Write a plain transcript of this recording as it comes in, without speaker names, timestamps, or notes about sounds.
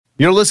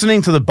You're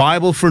listening to the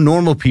Bible for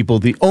Normal People,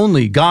 the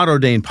only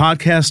God-ordained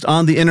podcast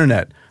on the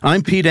internet.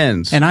 I'm Pete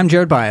Enns. And I'm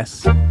Jared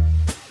Byas.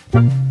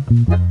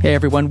 Hey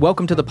everyone,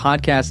 welcome to the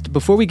podcast.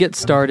 Before we get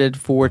started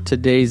for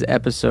today's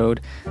episode,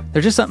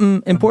 there's just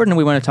something important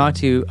we want to talk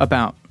to you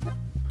about.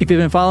 If you've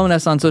been following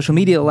us on social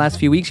media the last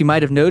few weeks, you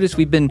might have noticed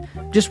we've been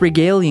just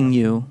regaling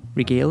you.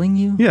 Regaling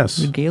you? Yes.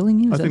 Regaling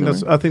you?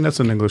 I think that's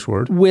an English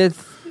word.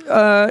 With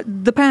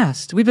the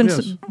past. We've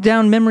been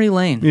down memory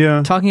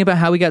lane, talking about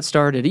how we got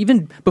started,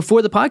 even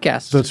before the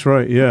podcast. That's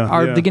right,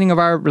 Beginning of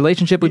our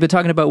relationship, we've been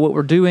talking about what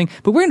we're doing,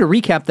 but we're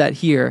going to recap that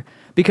here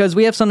because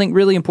we have something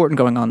really important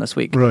going on this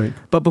week. Right.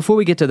 But before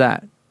we get to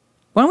that,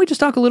 why don't we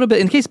just talk a little bit,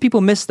 in case people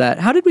missed that,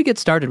 how did we get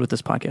started with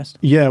this podcast?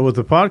 Yeah, with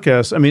the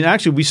podcast, I mean,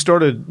 actually, we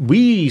started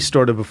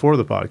before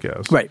the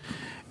podcast. Right.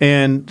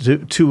 And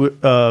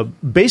to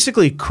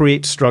basically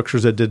create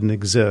structures that didn't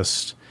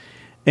exist.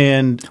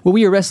 And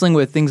we were wrestling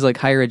with things like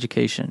higher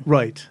education,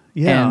 right?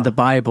 Yeah, and the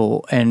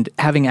Bible, and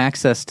having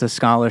access to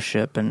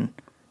scholarship, and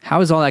how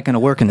is all that going to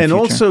work in the future?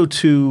 And also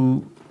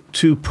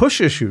to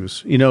push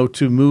issues,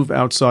 to move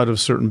outside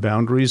of certain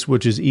boundaries,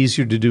 which is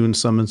easier to do in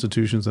some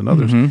institutions than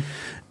others.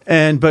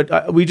 Mm-hmm.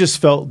 But we just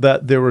felt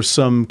that there were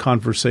some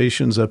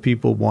conversations that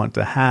people want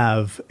to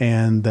have,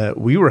 and that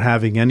we were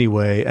having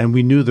anyway, and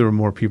we knew there were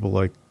more people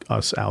like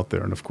us out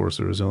there, and of course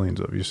there are zillions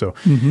of you. So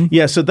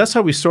so that's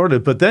how we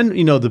started. But then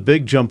the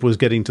big jump was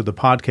getting to the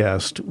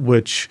podcast,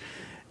 which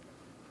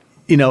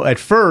at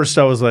first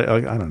I was like,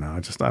 I don't know, I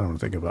don't want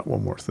to think about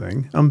one more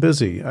thing. I'm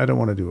busy. I don't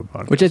want to do a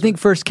podcast. Which I think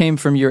first came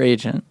from your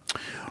agent.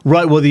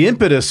 Right. Well, the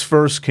impetus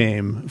first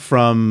came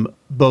from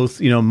both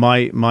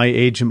my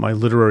agent, my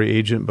literary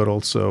agent, but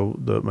also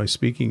my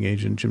speaking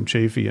agent, Jim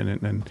Chafee,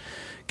 and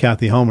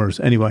Kathy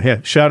Homers. Anyway,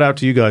 hey, shout out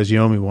to you guys. You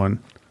owe me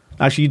one.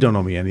 Actually, you don't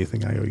owe me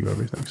anything. I owe you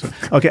everything. So,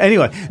 okay.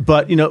 Anyway,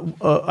 but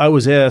I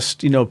was asked,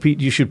 Pete,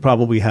 you should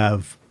probably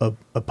have a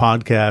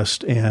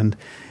podcast, and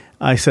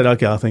I said,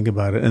 okay, I'll think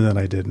about it, and then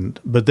I didn't.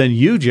 But then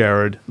you,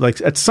 Jared,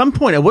 like at some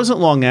point, it wasn't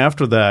long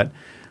after that,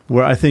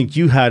 where I think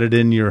you had it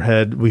in your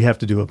head, we have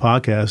to do a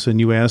podcast,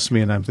 and you asked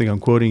me, and I'm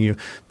quoting you,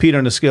 Pete,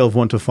 on a scale of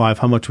 1 to 5,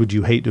 how much would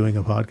you hate doing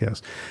a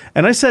podcast?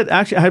 And I said,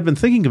 actually, I had been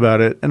thinking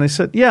about it, and I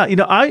said, yeah,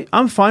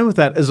 I'm fine with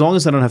that as long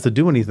as I don't have to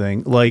do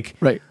anything. Like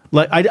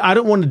I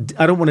don't want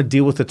to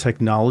deal with the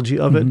technology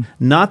of it.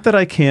 Not that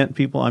I can't,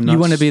 people. I'm not. You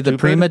want to be stupid. The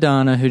prima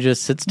donna who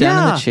just sits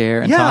down in the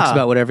chair and talks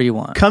about whatever you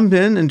want. Come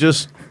in and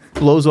just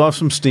blows off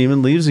some steam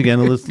and leaves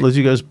again, and let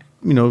you guys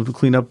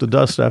clean up the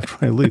dust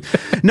after I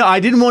leave. No, I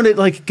didn't want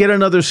to get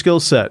another skill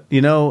set.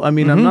 I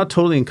mean, I'm not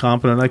totally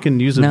incompetent. I can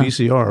use a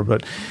VCR,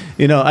 but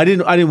I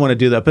didn't want to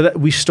do that. But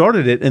we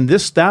started it, and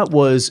that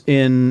was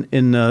in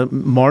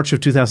March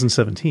of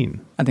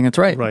 2017. I think that's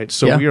right. Right.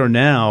 So we are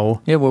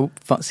now. Yeah. Well,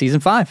 season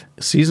 5.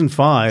 Season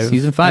 5.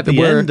 Season 5. At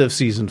the end of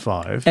season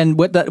 5. And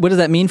what does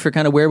that mean for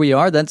kind of where we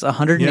are? That's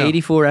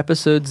 184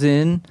 episodes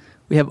in.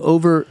 We have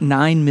over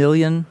 9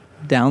 million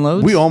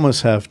downloads. We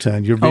almost have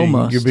 10. You're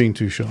being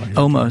too shy.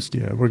 Almost.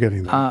 Yeah, we're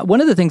getting there. One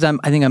of the things I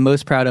think I'm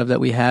most proud of that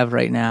we have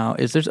right now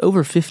is there's over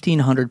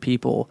 1,500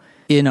 people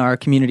in our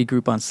community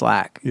group on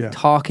Slack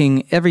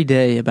talking every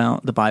day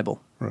about the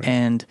Bible. Right.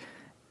 And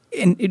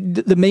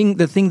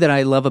the thing that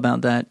I love about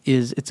that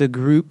is it's a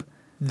group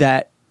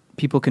that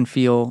people can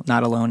feel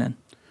not alone in.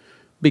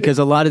 Because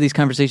a lot of these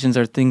conversations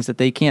are things that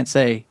they can't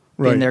say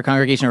in their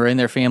congregation or in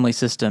their family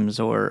systems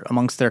or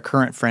amongst their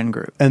current friend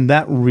group. And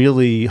that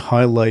really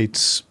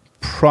highlights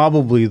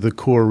probably the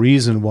core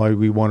reason why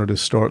we wanted to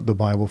start the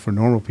Bible for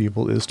Normal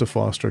People is to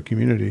foster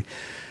community,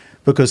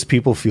 because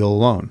people feel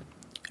alone.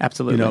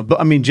 Absolutely. But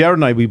I mean, Jared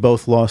and I, we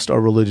both lost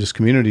our religious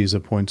communities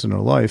at points in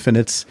our life, and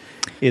it's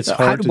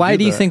hard. Why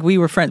do you think we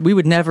were friends? We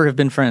would never have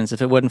been friends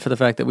if it wasn't for the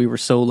fact that we were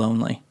so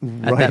lonely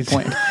at that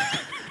point.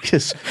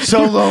 Just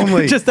so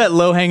lonely. Just that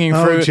low-hanging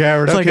fruit. Oh,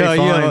 Jared, it's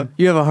fine.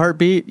 You have a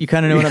heartbeat? You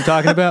kind of know what I'm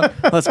talking about?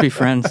 Let's be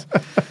friends.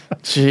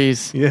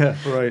 Jeez. Yeah,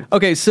 right.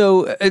 Okay,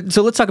 so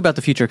let's talk about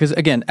the future, because,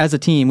 again, as a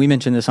team, we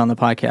mentioned this on the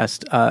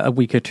podcast a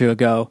week or two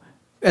ago.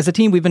 As a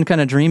team, we've been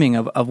kind of dreaming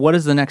of what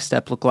does the next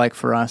step look like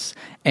for us,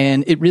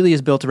 and it really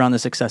is built around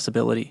this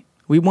accessibility.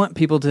 We want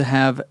people to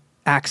have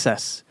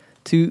access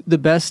to the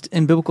best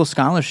in biblical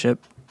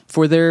scholarship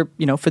for their,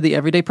 for the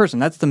everyday person.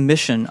 That's the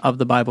mission of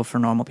the Bible for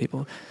Normal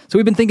People. So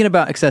we've been thinking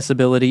about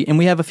accessibility, and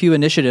we have a few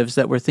initiatives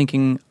that we're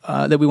thinking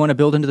that we want to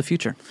build into the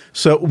future.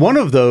 So one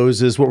of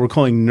those is what we're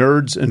calling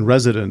Nerds in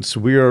Residence.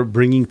 We are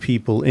bringing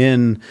people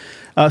in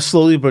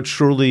slowly but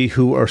surely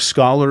who are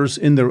scholars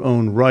in their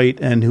own right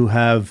and who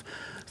have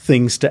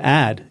things to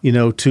add,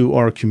 to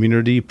our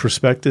community,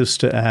 perspectives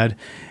to add,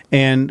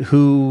 and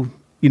who,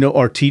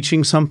 are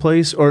teaching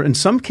someplace, or in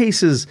some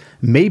cases,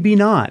 maybe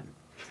not.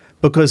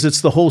 Because it's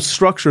the whole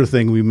structure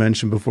thing we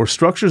mentioned before.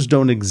 Structures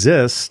don't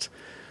exist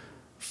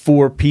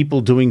for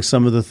people doing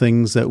some of the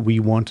things that we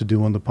want to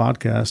do on the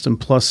podcast. And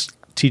plus,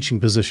 teaching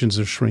positions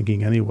are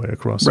shrinking anyway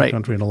across the Right.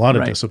 country in a lot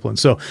of Right.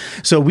 disciplines.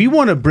 So we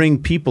want to bring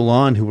people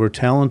on who are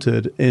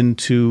talented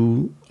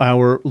into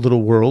our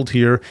little world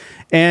here,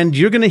 and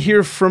you're going to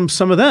hear from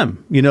some of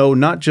them,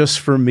 not just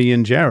from me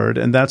and Jared,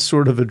 and that's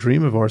sort of a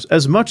dream of ours.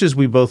 As much as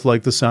we both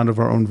like the sound of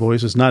our own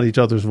voices, not each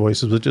other's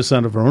voices, but just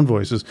sound of our own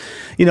voices,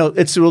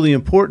 it's really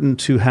important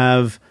to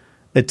have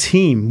a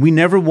team. We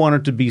never want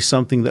it to be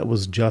something that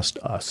was just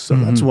us. So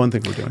that's one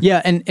thing we're doing.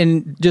 Yeah,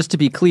 and just to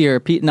be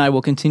clear, Pete and I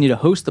will continue to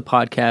host the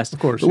podcast. Of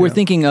course, but we're yeah.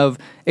 thinking of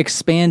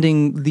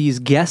expanding these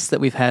guests that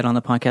we've had on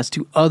the podcast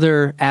to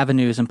other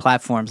avenues and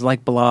platforms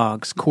like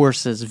blogs,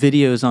 courses,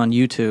 videos on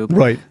YouTube,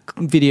 Right.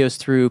 videos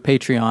through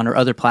Patreon or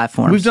other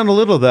platforms. We've done a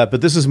little of that,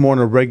 but this is more on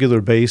a regular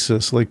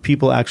basis, like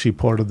people actually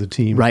part of the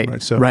team.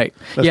 Right. So Right.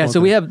 that's Yeah. one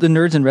So we thing. have the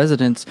Nerds in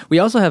Residence. We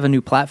also have a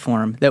new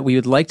platform that we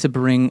would like to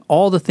bring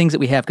all the things that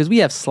we have, because we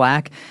have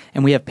Slack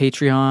and we have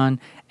Patreon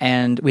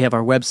and we have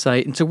our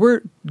website. And so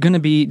we're going to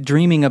be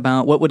dreaming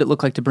about what would it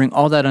look like to bring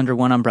all that under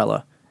one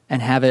umbrella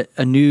and have it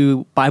a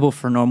new Bible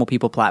for Normal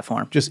People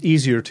platform. Just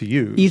easier to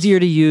use. Easier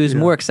to use,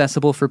 more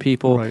accessible for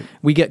people. Right.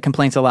 We get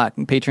complaints a lot.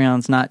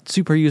 Patreon's not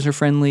super user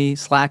friendly.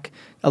 Slack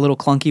a little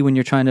clunky when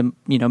you're trying to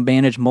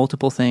manage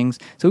multiple things.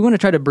 So we want to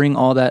try to bring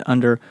all that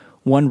under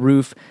one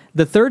roof.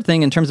 The third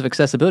thing in terms of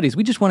accessibility is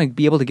we just want to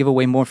be able to give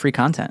away more free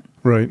content.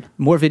 Right.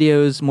 More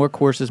videos, more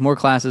courses, more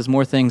classes,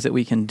 more things that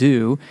we can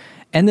do.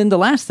 And then the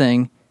last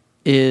thing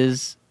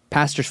is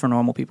Pastors for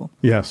Normal People.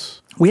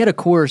 Yes. We had a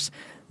course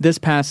this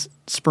past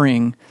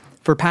spring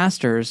for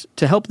pastors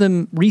to help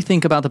them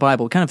rethink about the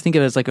Bible, kind of think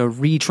of it as like a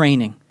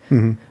retraining.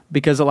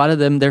 Because a lot of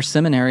them, their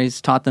seminaries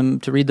taught them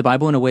to read the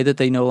Bible in a way that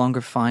they no longer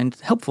find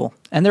helpful.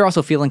 And they're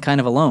also feeling kind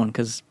of alone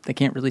because they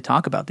can't really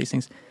talk about these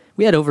things.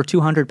 We had over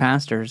 200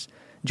 pastors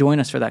join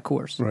us for that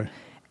course. Right.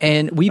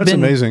 And That's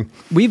amazing.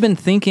 We've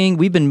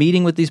been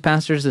meeting with these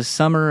pastors this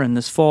summer and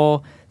this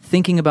fall,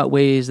 thinking about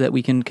ways that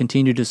we can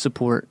continue to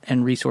support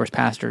and resource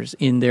pastors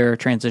in their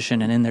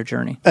transition and in their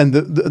journey. And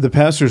the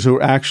pastors who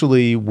are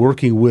actually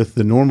working with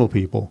the normal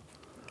people.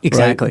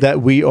 Exactly. Right,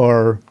 that we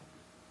are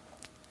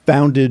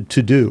founded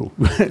to do.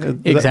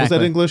 Exactly. Was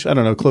that English? I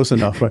don't know. Close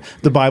enough. Right?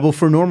 The Bible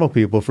for normal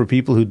people, for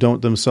people who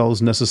don't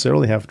themselves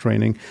necessarily have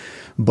training,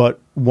 but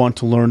want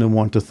to learn and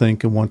want to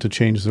think and want to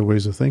change their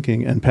ways of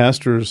thinking. And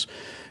pastors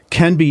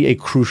can be a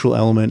crucial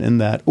element in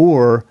that,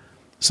 or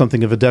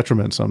something of a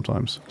detriment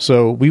sometimes.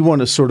 So we want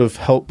to sort of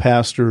help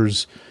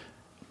pastors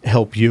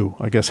help you,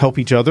 I guess, help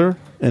each other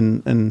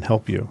and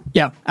help you.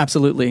 Yeah,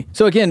 absolutely.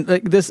 So again,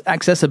 like this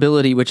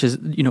accessibility, which is,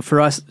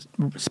 for us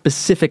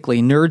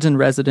specifically, Nerds in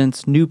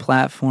Residence, new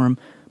platform,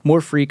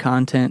 more free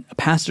content, a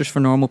Pastors for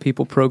Normal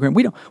People program.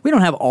 We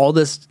don't have all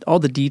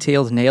the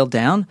details nailed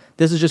down.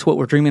 This is just what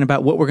we're dreaming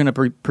about, what we're going to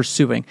be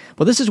pursuing.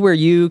 Well, this is where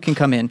you can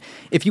come in.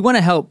 If you want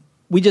to help,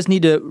 we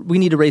need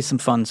to raise some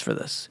funds for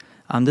this.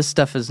 This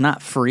stuff is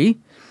not free.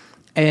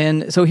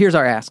 And so here's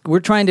our ask. We're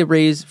trying to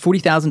raise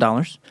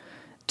 $40,000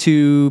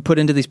 to put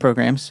into these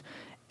programs.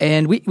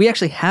 And we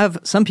actually have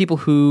some people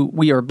who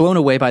we are blown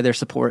away by their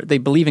support. They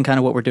believe in kind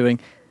of what we're doing.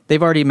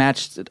 They've already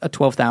matched a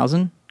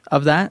 $12,000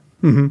 of that.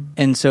 Mm-hmm.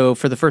 And so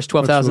for the first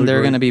 $12,000, really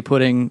they're great. to be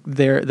putting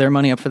their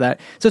money up for that.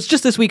 So it's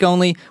just this week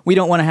only. We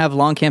don't want to have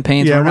long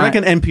campaigns. Yeah, we're not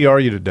going to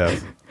NPR you to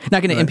death.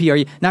 Not going to NPR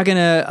you. Not going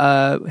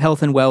to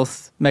health and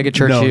wealth mega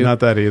church No, you. not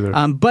that either.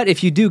 But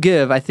if you do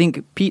give, I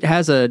think Pete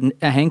has a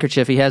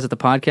handkerchief he has at the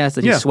podcast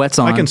that he sweats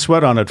on. I can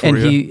sweat on it for and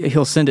you.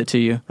 he'll send it to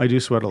you. I do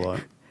sweat a lot.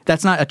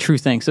 That's not a true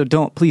thing. So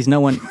please, no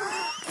one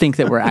think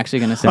that we're actually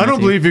going to send I don't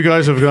believe you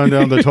guys have gone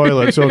down the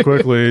toilet so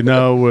quickly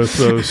now with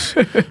those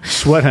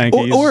sweat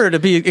hankies. Or to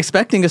be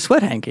expecting a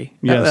sweat hanky.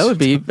 Yes. That would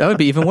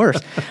be even worse.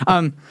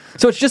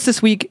 So it's just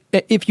this week.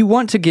 If you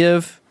want to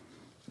give,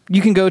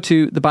 you can go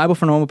to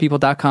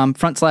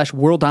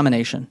thebiblefornormalpeople.com/world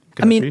domination.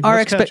 Catchy. I mean, our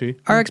That's catchy.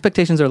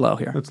 expectations are low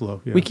here. That's low,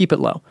 yeah. We keep it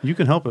low. You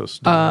can help us.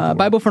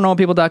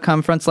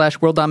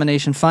 Biblefornormalpeople.com/world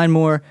domination. Find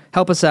more.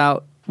 Help us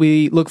out.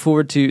 We look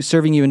forward to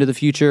serving you into the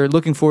future.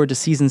 Looking forward to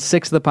season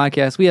 6 of the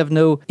podcast. We have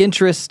no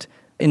interest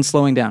in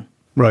slowing down.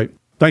 Right.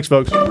 Thanks,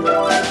 folks.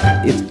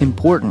 It's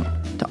important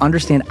to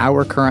understand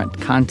our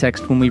current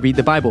context when we read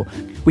the Bible.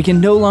 We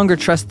can no longer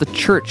trust the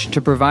church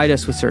to provide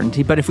us with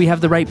certainty, but if we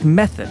have the right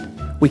method,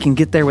 we can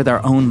get there with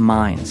our own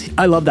minds.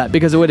 I love that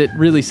because what it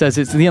really says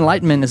is the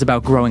Enlightenment is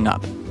about growing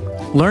up,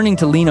 learning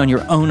to lean on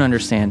your own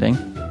understanding,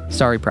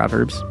 sorry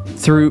Proverbs,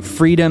 through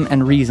freedom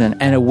and reason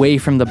and away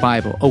from the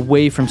Bible,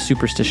 away from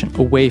superstition,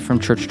 away from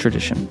church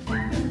tradition.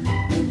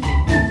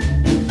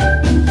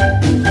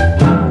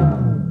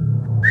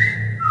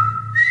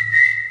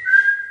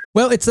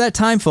 Well, it's that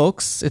time,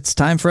 folks. It's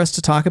time for us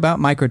to talk about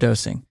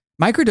microdosing.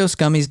 Microdose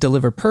gummies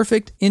deliver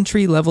perfect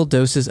entry-level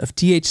doses of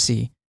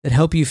THC that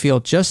help you feel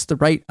just the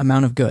right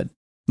amount of good.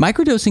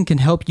 Microdosing can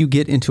help you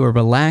get into a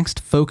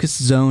relaxed,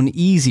 focused zone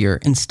easier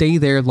and stay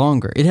there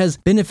longer. It has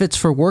benefits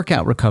for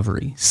workout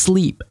recovery,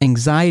 sleep,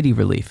 anxiety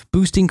relief,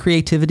 boosting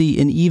creativity,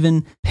 and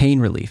even pain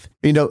relief.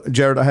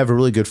 Jared, I have a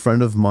really good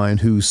friend of mine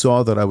who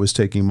saw that I was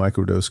taking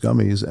microdose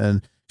gummies,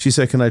 and she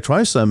said, "Can I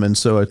try some?" And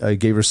so I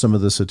gave her some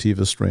of the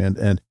sativa strand,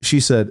 and she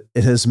said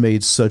it has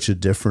made such a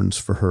difference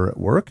for her at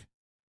work.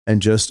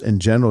 and just in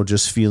general,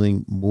 just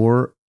feeling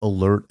more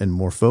alert and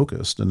more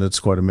focused. And it's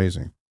quite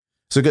amazing.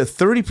 So get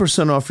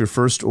 30% off your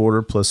first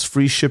order plus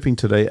free shipping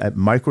today at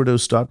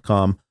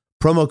microdose.com.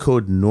 Promo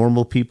code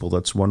NORMALPEOPLE.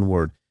 That's one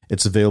word.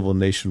 It's available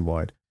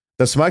nationwide.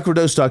 That's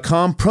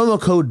microdose.com.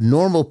 Promo code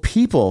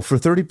NORMALPEOPLE for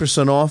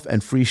 30% off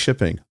and free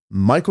shipping.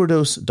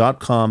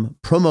 Microdose.com.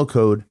 Promo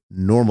code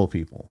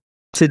NORMALPEOPLE.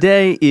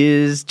 Today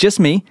is just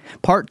me,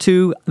 part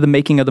 2, the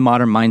making of the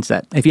modern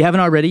mindset. If you haven't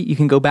already, you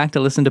can go back to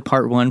listen to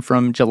part 1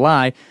 from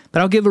July, but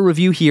I'll give a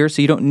review here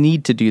so you don't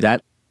need to do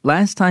that.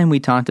 Last time we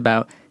talked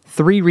about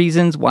 3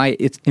 reasons why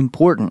it's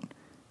important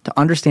to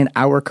understand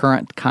our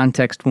current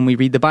context when we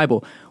read the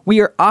Bible. We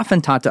are often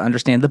taught to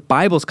understand the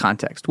Bible's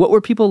context. What were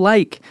people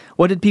like?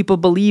 What did people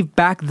believe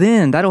back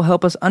then? That'll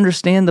help us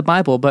understand the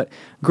Bible. But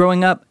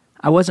growing up,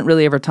 I wasn't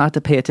really ever taught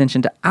to pay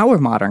attention to our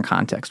modern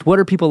context. What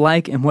are people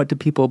like and what do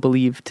people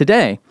believe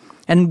today?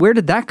 And where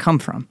did that come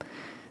from?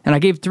 And I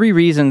gave 3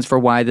 reasons for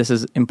why this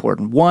is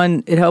important.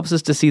 1, it helps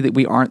us to see that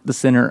we aren't the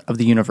center of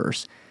the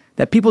universe,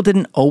 that people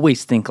didn't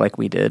always think like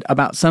we did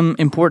about some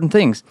important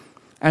things.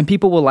 And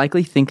people will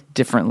likely think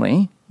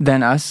differently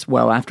than us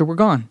well after we're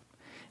gone.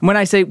 And when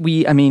I say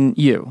we, I mean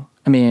you.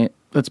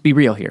 Let's be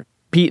real here.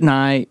 Pete and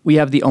I, we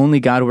have the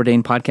only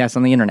God-ordained podcast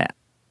on the internet.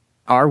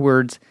 Our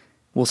words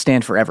will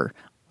stand forever,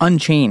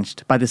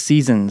 unchanged by the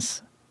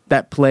seasons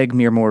that plague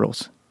mere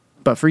mortals.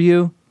 But for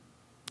you,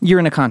 you're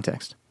in a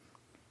context.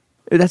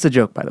 That's a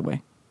joke, by the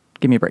way.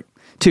 Give me a break.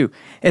 2,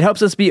 it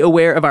helps us be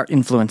aware of our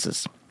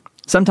influences.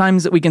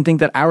 Sometimes we can think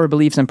that our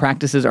beliefs and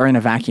practices are in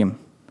a vacuum,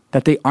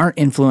 that they aren't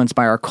influenced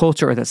by our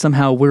culture, or that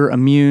somehow we're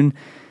immune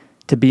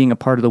to being a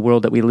part of the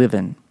world that we live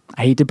in.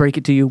 I hate to break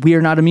it to you, we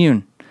are not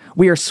immune.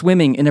 We are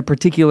swimming in a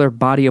particular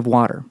body of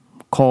water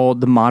called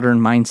the modern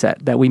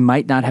mindset that we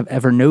might not have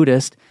ever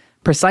noticed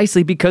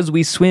precisely because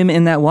we swim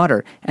in that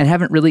water and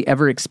haven't really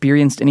ever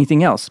experienced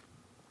anything else.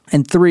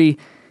 And 3,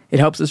 it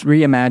helps us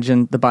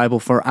reimagine the Bible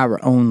for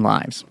our own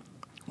lives.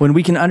 When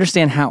we can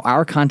understand how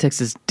our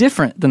context is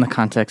different than the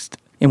context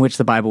in which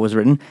the Bible was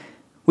written,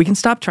 we can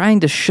stop trying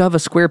to shove a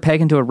square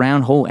peg into a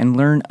round hole and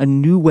learn a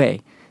new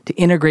way to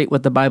integrate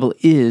what the Bible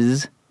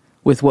is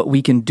with what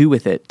we can do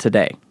with it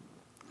today.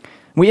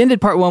 We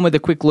ended part 1 with a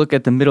quick look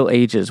at the Middle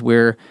Ages,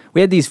 where we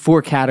had these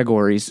 4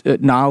 categories: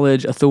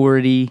 knowledge,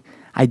 authority,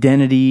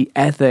 identity,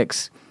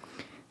 ethics,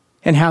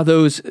 and how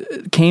those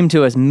came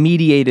to us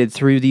mediated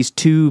through these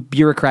 2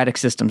 bureaucratic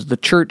systems, the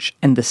church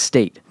and the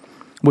state,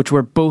 which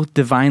were both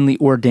divinely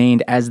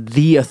ordained as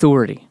the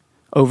authority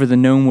over the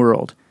known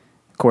world.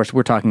 Of course,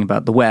 we're talking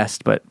about the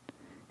West, but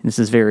this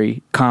is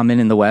very common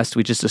in the West.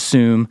 We just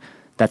assume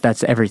that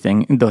that's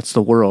everything, that's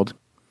the world.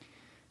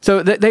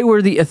 So they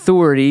were the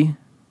authority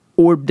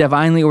or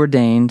divinely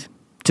ordained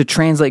to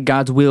translate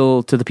God's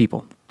will to the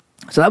people.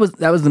 So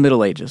that was the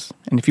Middle Ages.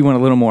 And if you want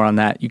a little more on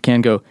that, you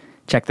can go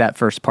check that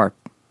first part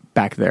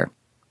back there.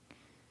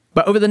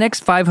 But over the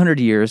next 500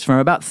 years, from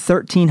about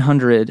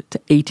 1300 to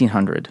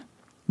 1800,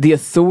 the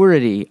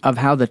authority of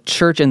how the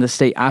church and the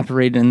state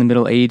operated in the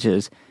Middle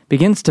Ages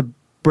begins to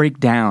break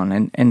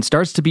down and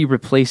starts to be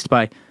replaced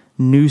by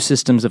new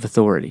systems of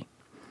authority.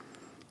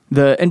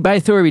 And by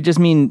authority, we just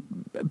mean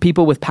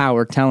people with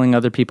power telling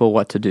other people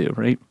what to do,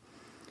 right?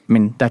 I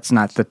mean, that's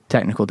not the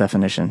technical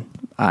definition.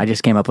 I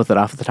just came up with it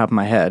off the top of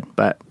my head,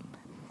 but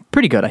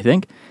pretty good, I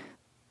think.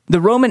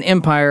 The Roman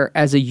Empire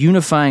as a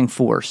unifying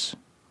force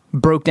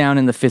broke down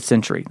in the 5th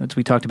century.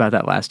 We talked about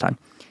that last time,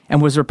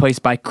 and was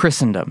replaced by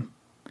Christendom.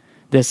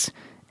 This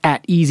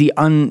at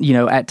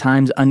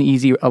times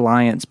uneasy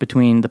alliance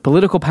between the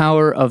political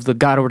power of the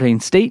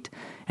God-ordained state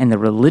and the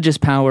religious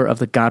power of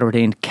the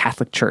God-ordained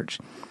Catholic Church.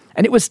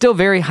 And it was still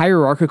very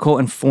hierarchical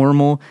and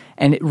formal,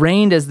 and it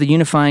reigned as the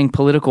unifying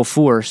political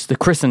force, the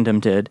Christendom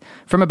did,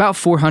 from about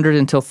 400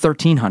 until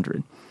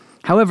 1300.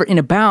 However, in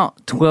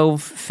about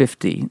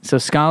 1250, so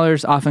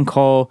scholars often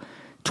call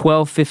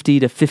 1250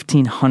 to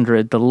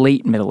 1500 the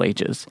late Middle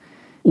Ages,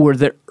 or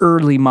the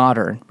early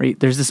modern, right?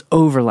 There's this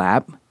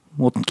overlap.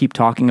 We'll keep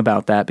talking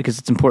about that because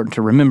it's important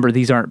to remember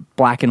these aren't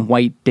black and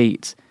white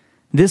dates.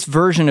 This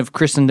version of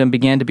Christendom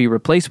began to be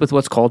replaced with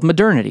what's called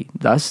modernity,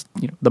 thus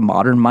the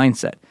modern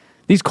mindset.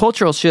 These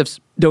cultural shifts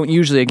don't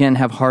usually, again,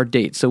 have hard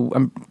dates, so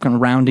I'm kind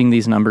of rounding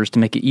these numbers to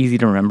make it easy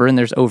to remember, and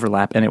there's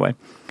overlap anyway.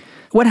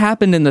 What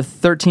happened in the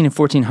 13 and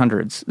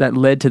 1400s that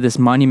led to this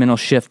monumental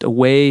shift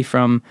away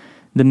from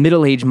the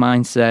Middle Age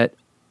mindset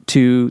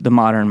to the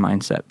modern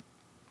mindset?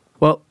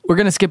 Well, we're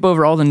going to skip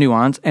over all the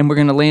nuance, and we're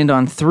going to land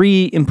on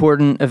 3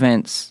 important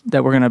events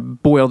that we're going to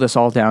boil this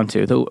all down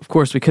to, though, of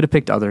course, we could have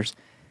picked others.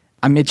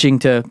 I'm itching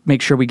to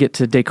make sure we get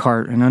to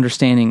Descartes and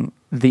understanding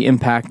the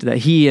impact that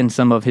he and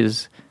some of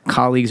his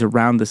colleagues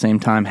around the same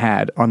time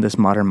had on this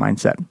modern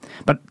mindset.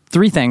 But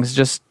 3 things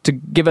just to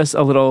give us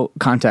a little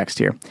context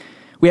here.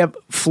 We have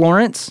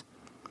Florence,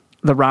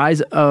 the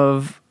rise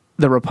of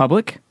the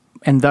Republic,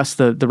 and thus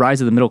the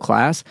rise of the middle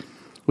class.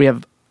 We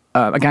have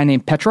a guy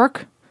named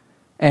Petrarch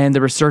and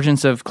the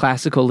resurgence of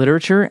classical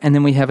literature. And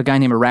then we have a guy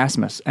named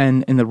Erasmus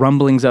and the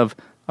rumblings of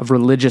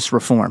religious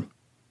reform.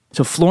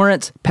 So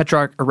Florence,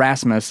 Petrarch,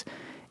 Erasmus,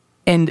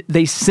 And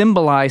they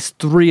symbolize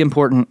three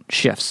important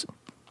shifts.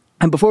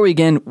 And before we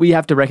begin, we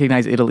have to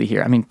recognize Italy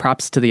here. I mean,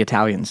 props to the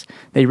Italians.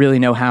 They really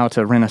know how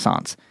to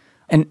Renaissance.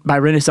 And by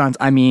Renaissance,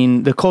 I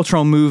mean the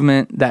cultural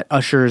movement that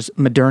ushers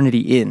modernity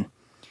in.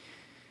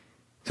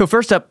 So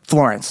first up,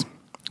 Florence,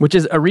 which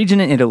is a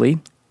region in Italy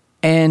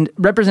and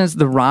represents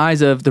the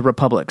rise of the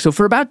Republic. So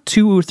for about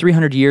 200 or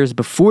 300 years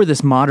before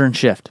this modern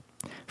shift,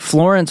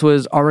 Florence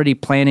was already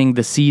planting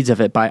the seeds of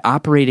it by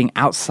operating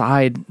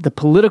outside the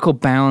political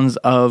bounds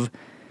of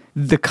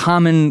the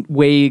common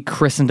way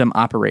Christendom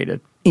operated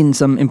in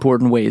some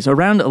important ways.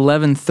 Around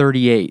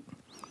 1138,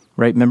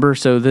 right? Remember?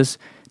 So this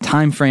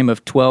time frame of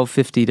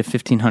 1250 to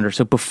 1500.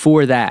 So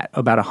before that,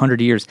 about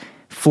 100 years,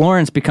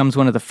 Florence becomes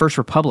one of the first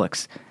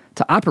republics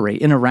to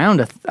operate. In around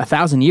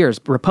 1,000 years,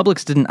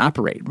 republics didn't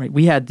operate, right?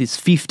 We had these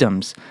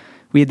fiefdoms.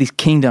 We had these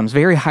kingdoms,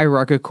 very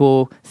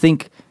hierarchical.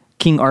 Think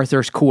King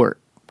Arthur's court.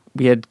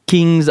 We had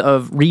kings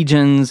of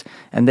regions,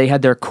 and they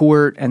had their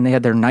court, and they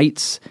had their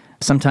knights.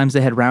 Sometimes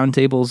they had round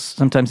tables.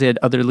 Sometimes they had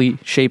otherly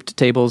shaped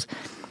tables.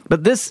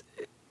 But this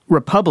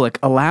republic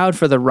allowed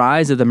for the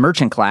rise of the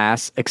merchant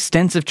class,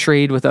 extensive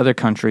trade with other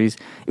countries.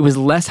 It was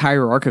less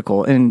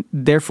hierarchical, and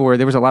therefore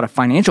there was a lot of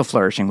financial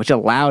flourishing, which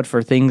allowed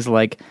for things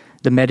like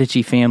the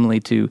Medici family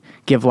to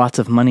give lots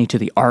of money to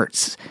the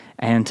arts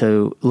and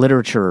to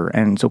literature,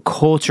 and so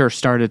culture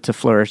started to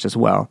flourish as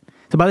well.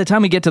 So by the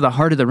time we get to the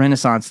heart of the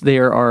Renaissance,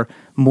 there are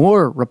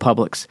more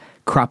republics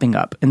cropping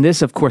up. And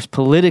this, of course,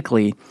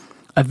 politically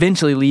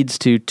eventually leads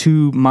to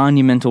two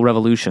monumental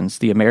revolutions,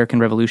 the American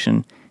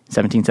Revolution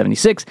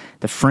 1776,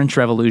 the French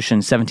Revolution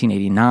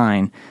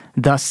 1789,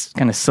 thus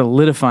kind of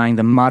solidifying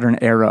the modern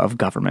era of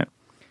government.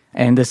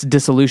 And this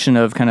dissolution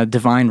of kind of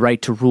divine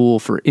right to rule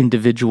for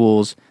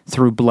individuals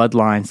through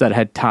bloodlines that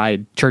had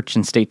tied church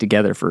and state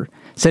together for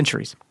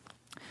centuries.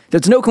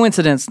 It's no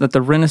coincidence that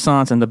the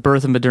Renaissance and the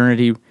birth of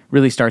modernity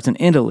really starts in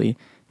Italy.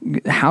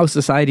 How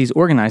societies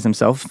organize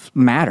themselves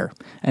matter.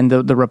 And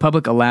the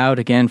Republic allowed,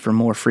 again, for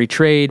more free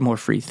trade, more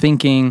free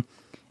thinking.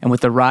 And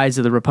with the rise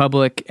of the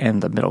Republic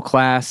and the middle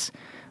class,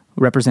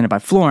 represented by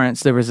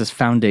Florence, there was this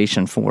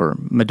foundation for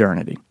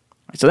modernity.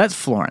 So that's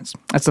Florence.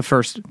 That's the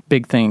first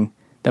big thing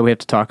that we have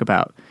to talk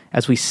about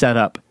as we set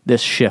up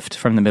this shift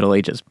from the Middle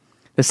Ages.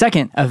 The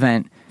second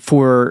event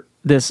for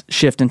this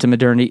shift into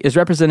modernity is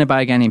represented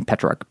by a guy named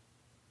Petrarch.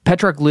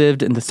 Petrarch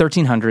lived in the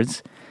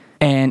 1300s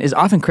and is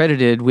often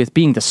credited with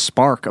being the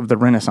spark of the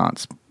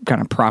Renaissance,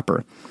 kind of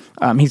proper.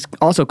 He's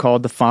also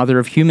called the father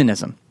of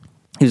humanism.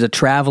 He was a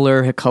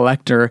traveler, a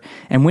collector,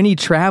 and when he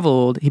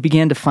traveled, he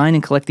began to find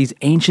and collect these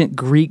ancient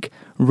Greek,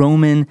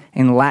 Roman,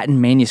 and Latin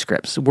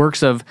manuscripts,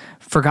 works of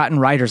forgotten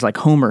writers like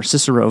Homer,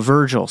 Cicero,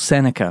 Virgil,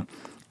 Seneca.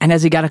 And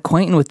as he got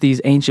acquainted with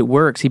these ancient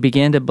works, he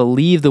began to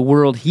believe the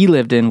world he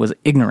lived in was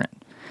ignorant.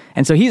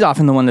 And so he's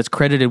often the one that's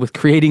credited with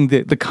creating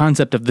the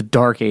concept of the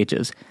Dark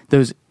Ages,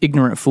 those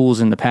ignorant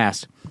fools in the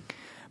past.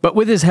 But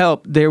with his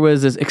help, there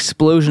was this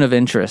explosion of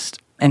interest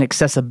and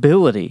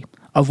accessibility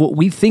of what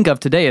we think of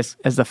today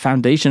as the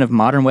foundation of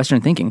modern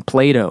Western thinking.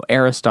 Plato,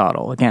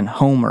 Aristotle, again,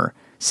 Homer,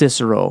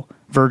 Cicero,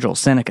 Virgil,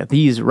 Seneca,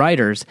 these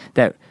writers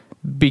that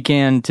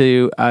began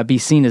to be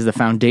seen as the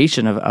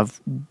foundation of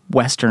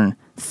Western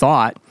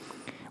thought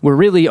were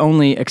really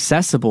only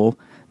accessible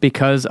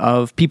because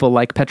of people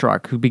like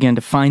Petrarch, who began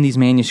to find these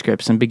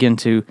manuscripts and begin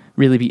to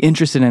really be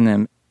interested in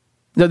them.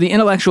 Though the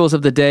intellectuals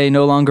of the day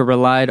no longer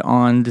relied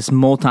on this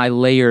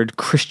multi-layered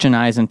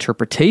Christianized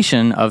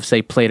interpretation of,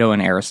 say, Plato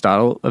and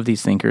Aristotle, of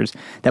these thinkers,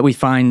 that we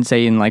find,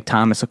 say, in like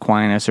Thomas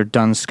Aquinas or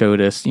Duns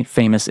Scotus,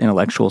 famous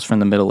intellectuals from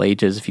the Middle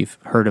Ages, if you've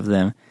heard of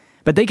them.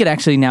 But they could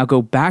actually now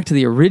go back to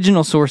the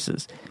original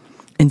sources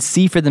and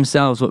see for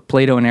themselves what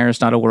Plato and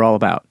Aristotle were all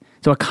about.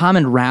 So a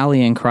common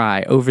rallying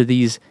cry over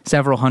these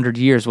several hundred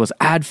years was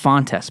ad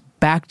fontes,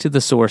 back to the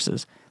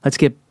sources. Let's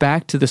get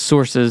back to the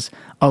sources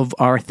of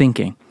our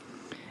thinking.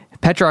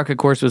 Petrarch, of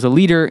course, was a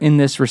leader in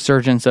this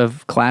resurgence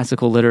of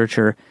classical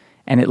literature,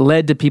 and it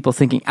led to people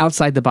thinking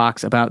outside the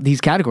box about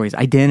these categories: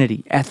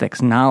 identity,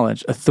 ethics,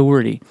 knowledge,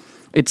 authority.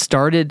 It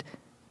started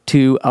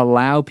to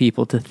allow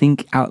people to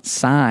think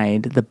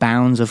outside the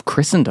bounds of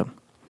Christendom.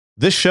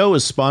 This show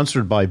is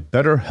sponsored by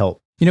BetterHelp.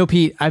 You know,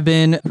 Pete, I've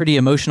been pretty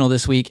emotional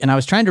this week, and I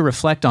was trying to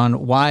reflect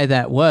on why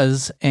that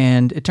was,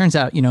 and it turns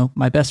out,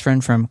 my best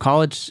friend from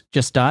college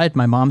just died.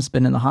 My mom's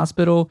been in the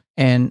hospital,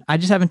 and I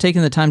just haven't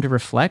taken the time to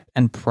reflect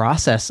and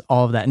process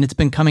all of that, and it's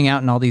been coming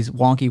out in all these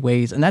wonky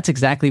ways, and that's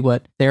exactly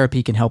what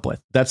therapy can help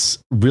with. That's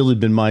really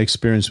been my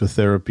experience with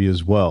therapy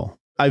as well.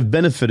 I've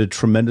benefited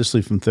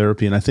tremendously from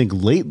therapy, and I think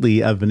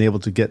lately I've been able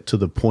to get to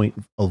the point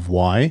of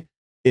why.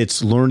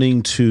 It's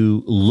learning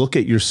to look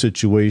at your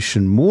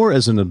situation more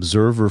as an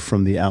observer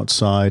from the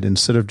outside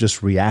instead of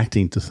just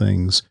reacting to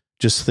things,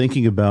 just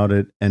thinking about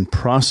it and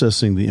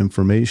processing the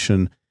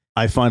information.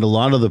 I find a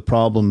lot of the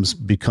problems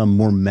become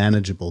more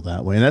manageable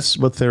that way. And that's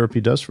what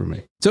therapy does for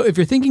me. So if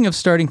you're thinking of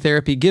starting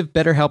therapy, give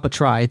BetterHelp a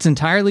try. It's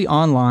entirely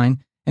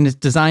online and it's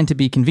designed to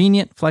be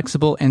convenient,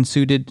 flexible, and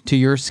suited to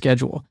your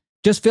schedule.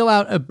 Just fill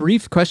out a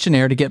brief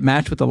questionnaire to get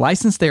matched with a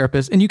licensed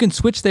therapist, and you can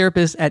switch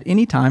therapists at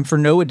any time for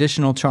no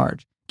additional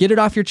charge. Get it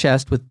off your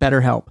chest with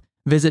BetterHelp.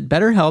 Visit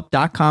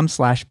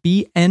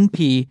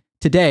betterhelp.com/BNP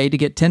today to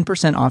get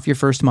 10% off your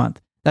first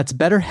month. That's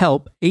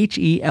BetterHelp,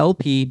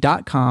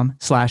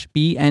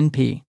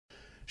 HELP.com/BNP.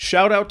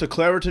 Shout out to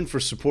Claritin for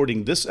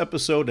supporting this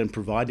episode and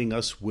providing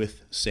us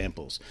with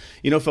samples.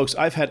 You know, folks,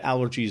 I've had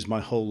allergies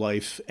my whole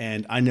life,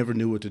 and I never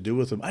knew what to do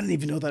with them. I didn't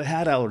even know that I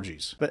had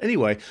allergies. But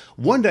anyway,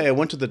 one day I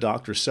went to the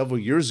doctor several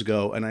years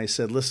ago, and I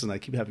said, listen, I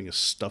keep having a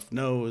stuffed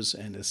nose,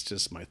 and it's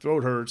just my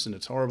throat hurts, and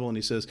it's horrible. And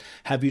he says,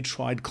 have you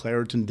tried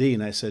Claritin D?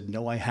 And I said,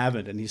 no, I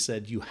haven't. And he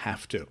said, you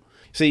have to.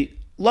 See,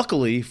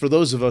 luckily, for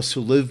those of us who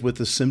live with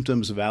the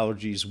symptoms of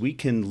allergies, we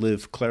can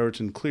live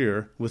Claritin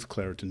Clear with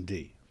Claritin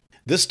D.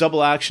 This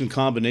double-action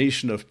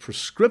combination of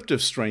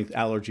prescriptive-strength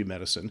allergy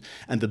medicine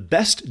and the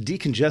best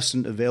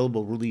decongestant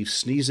available relieves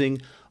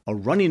sneezing, a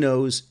runny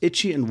nose,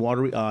 itchy and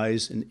watery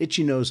eyes, an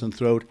itchy nose and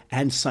throat,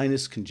 and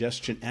sinus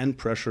congestion and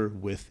pressure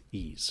with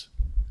ease.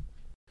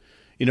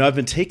 You know, I've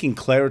been taking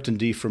Claritin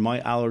D for my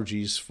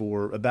allergies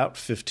for about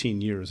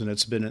 15 years, and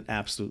it's been an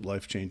absolute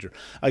life changer.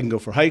 I can go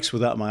for hikes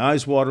without my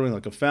eyes watering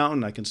like a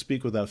fountain. I can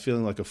speak without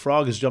feeling like a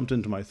frog has jumped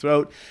into my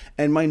throat,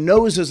 and my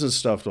nose isn't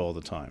stuffed all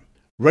the time.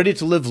 Ready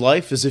to live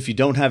life as if you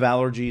don't have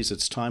allergies?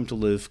 It's time to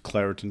live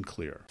Claritin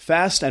Clear.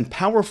 Fast and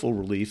powerful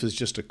relief is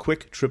just a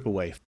quick trip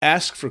away.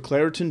 Ask for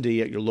Claritin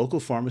D at your local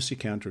pharmacy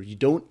counter. You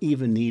don't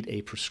even need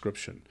a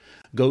prescription.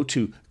 Go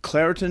to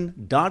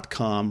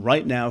Claritin.com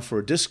right now for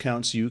a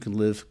discount so you can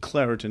live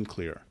Claritin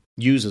Clear.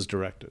 Use as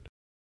directed.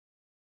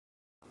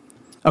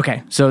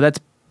 Okay, so that's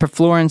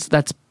Florence,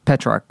 that's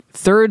Petrarch.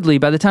 Thirdly,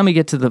 by the time we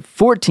get to the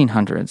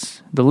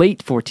 1400s, the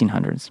late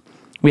 1400s,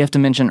 we have to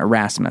mention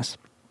Erasmus.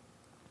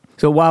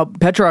 So while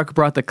Petrarch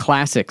brought the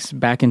classics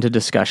back into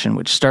discussion,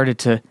 which started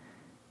to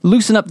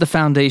loosen up the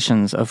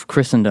foundations of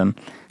Christendom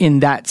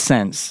in that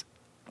sense,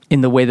 in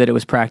the way that it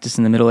was practiced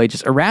in the Middle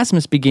Ages,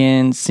 Erasmus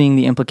began seeing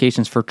the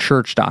implications for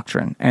church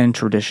doctrine and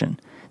tradition.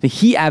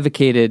 He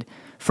advocated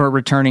for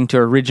returning to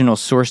original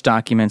source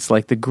documents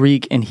like the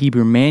Greek and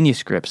Hebrew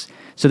manuscripts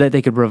so that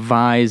they could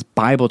revise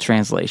Bible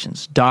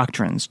translations,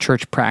 doctrines,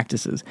 church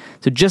practices.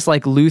 So just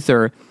like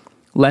Luther,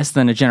 less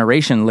than a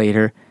generation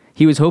later,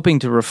 he was hoping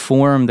to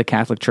reform the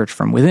Catholic Church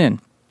from within.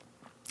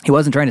 He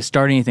wasn't trying to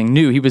start anything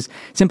new. He was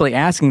simply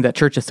asking that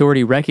church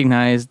authority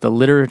recognize the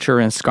literature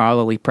and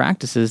scholarly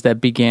practices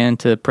that began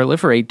to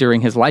proliferate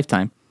during his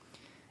lifetime.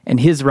 And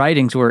his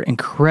writings were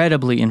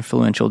incredibly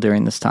influential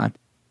during this time.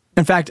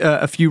 In fact,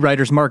 a few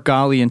writers, Mark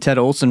Galli and Ted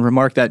Olson,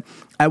 remarked that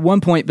at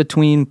one point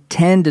between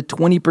 10 to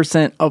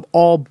 20% of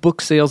all book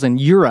sales in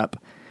Europe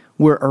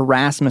were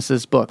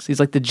Erasmus's books. He's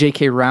like the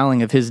J.K.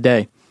 Rowling of his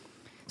day.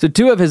 So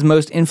two of his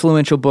most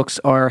influential books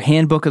are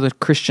Handbook of the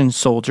Christian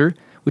Soldier,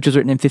 which was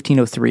written in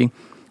 1503,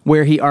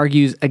 where he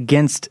argues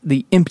against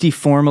the empty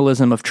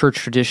formalism of church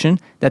tradition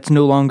that's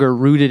no longer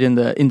rooted in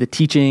the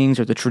teachings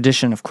or the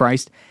tradition of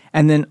Christ,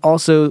 and then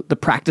also The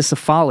Practice of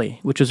Folly,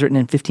 which was written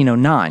in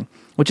 1509,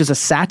 which is a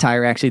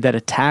satire actually that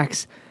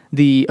attacks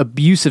the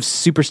abusive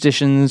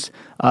superstitions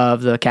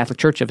of the Catholic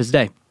Church of his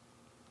day.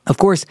 Of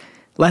course,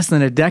 less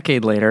than a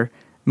decade later,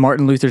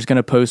 Martin Luther's going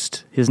to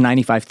post his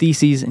 95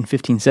 Theses in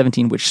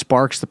 1517, which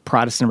sparks the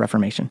Protestant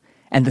Reformation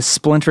and the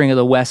splintering of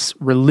the West's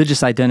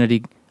religious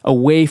identity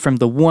away from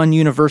the one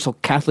universal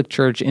Catholic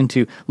Church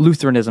into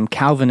Lutheranism,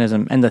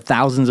 Calvinism, and the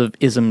thousands of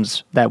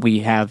isms that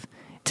we have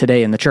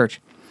today in the Church.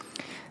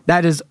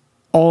 That is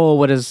all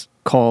what is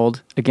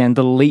called, again,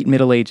 the late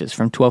Middle Ages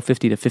from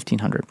 1250 to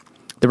 1500.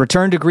 The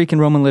return to Greek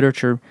and Roman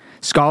literature,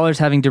 scholars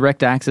having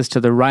direct access to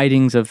the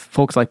writings of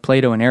folks like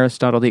Plato and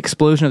Aristotle, the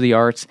explosion of the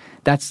arts,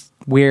 that's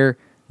where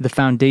the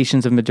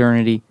foundations of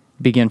modernity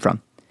begin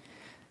from.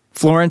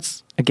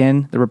 Florence,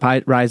 again, the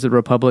rise of the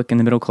Republic and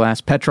the middle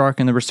class,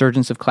 Petrarch and the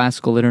resurgence of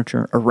classical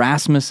literature,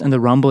 Erasmus and the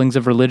rumblings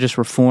of religious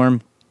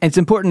reform. And it's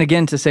important,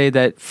 again, to say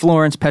that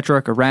Florence,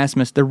 Petrarch,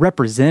 Erasmus, they're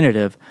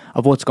representative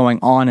of what's going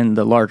on in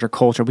the larger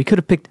culture. We could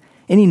have picked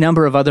any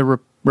number of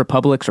other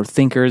republics or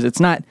thinkers. It's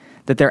not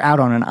that they're out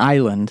on an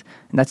island,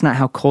 and that's not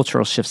how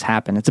cultural shifts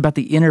happen. It's about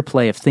the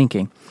interplay of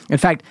thinking. In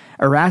fact,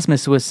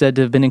 Erasmus was said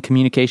to have been in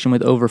communication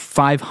with over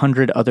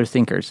 500 other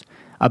thinkers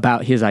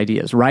about his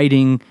ideas,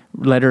 writing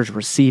letters,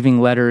 receiving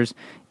letters.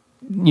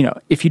 You know,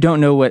 if you don't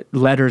know what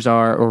letters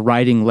are or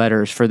writing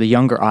letters for the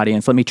younger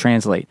audience, let me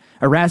translate.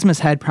 Erasmus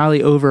had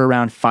probably over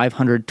around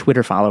 500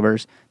 Twitter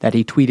followers that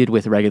he tweeted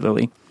with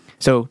regularly.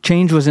 So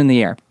change was in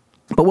the air.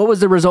 But what was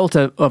the result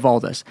of all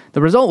this?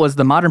 The result was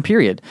the modern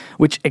period,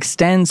 which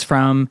extends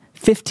from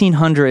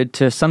 1500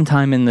 to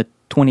sometime in the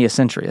 20th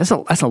century.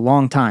 That's a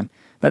long time.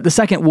 But the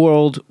Second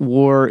World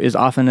War is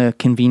often a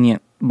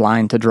convenient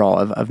line to draw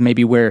of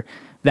maybe where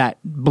that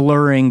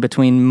blurring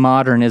between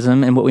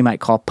modernism and what we might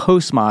call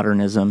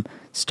postmodernism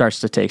starts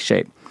to take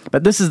shape.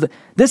 But this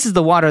is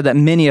the water that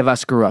many of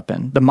us grew up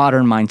in, the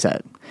modern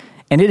mindset.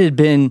 And it had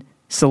been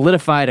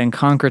solidified and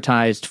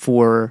concretized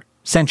for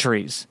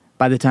centuries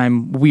by the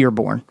time we are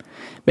born.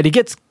 But it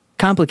gets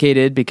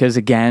complicated because,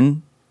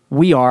 again,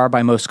 we are,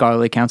 by most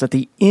scholarly accounts, at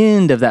the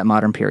end of that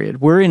modern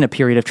period. We're in a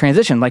period of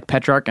transition, like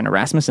Petrarch and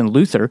Erasmus and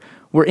Luther.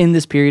 We're in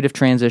this period of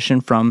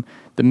transition from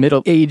the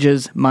Middle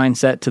Ages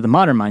mindset to the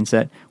modern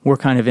mindset. We're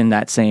kind of in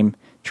that same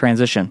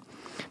transition.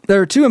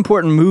 There are two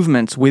important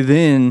movements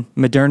within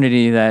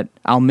modernity that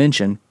I'll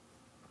mention,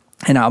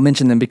 and I'll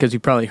mention them because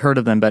you've probably heard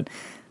of them, but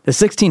the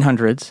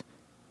 1600s,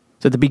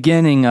 so the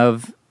beginning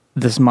of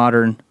this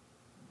modern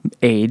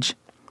age,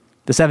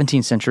 the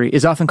 17th century,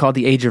 is often called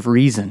the Age of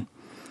Reason.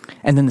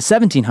 And then the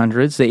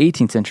 1700s, the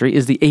 18th century,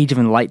 is the Age of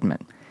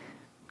Enlightenment.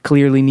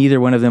 Clearly, neither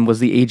one of them was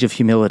the Age of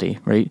Humility,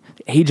 right?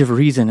 The Age of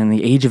Reason and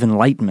the Age of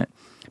Enlightenment.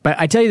 But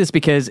I tell you this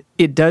because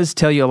it does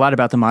tell you a lot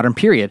about the modern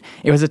period.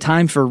 It was a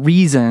time for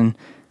reason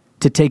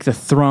to take the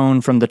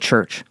throne from the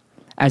church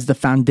as the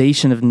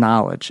foundation of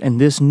knowledge. And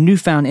this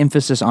newfound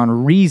emphasis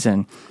on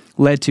reason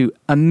led to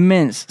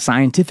immense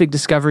scientific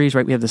discoveries,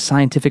 right? We have the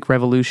scientific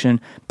revolution,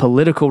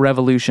 political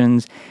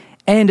revolutions,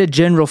 and a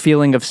general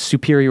feeling of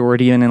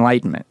superiority and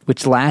enlightenment,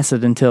 which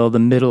lasted until the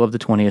middle of the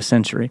 20th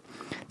century.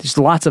 There's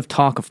lots of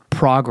talk of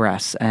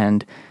progress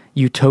and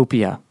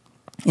utopia,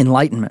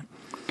 enlightenment.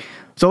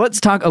 So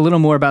let's talk a little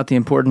more about the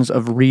importance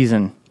of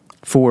reason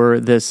for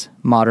this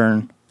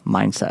modern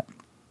mindset.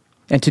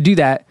 And to do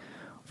that,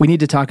 we need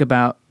to talk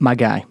about my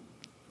guy,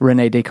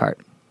 René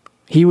Descartes.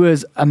 He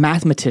was a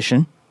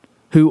mathematician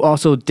who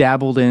also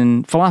dabbled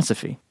in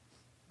philosophy.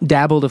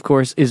 Dabbled, of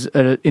course, is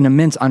an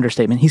immense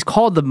understatement. He's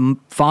called the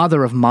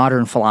father of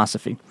modern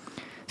philosophy.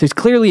 So he's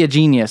clearly a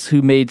genius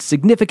who made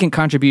significant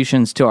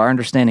contributions to our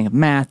understanding of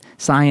math,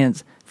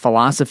 science,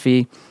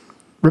 philosophy.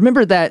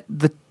 Remember that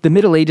the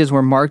Middle Ages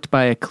were marked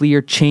by a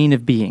clear chain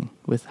of being,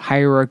 with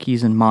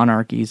hierarchies and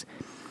monarchies,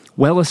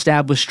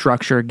 well-established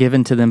structure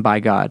given to them by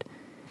God.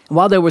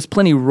 While there was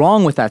plenty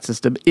wrong with that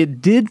system,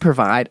 it did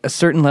provide a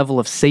certain level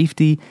of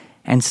safety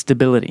and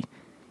stability.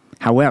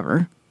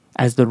 However,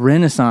 as the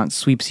Renaissance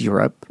sweeps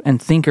Europe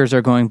and thinkers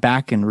are going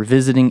back and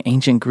revisiting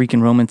ancient Greek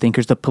and Roman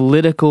thinkers, the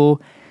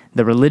political,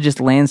 the religious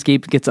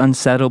landscape gets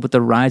unsettled with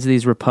the rise of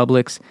these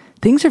republics.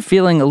 Things are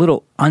feeling a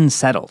little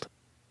unsettled.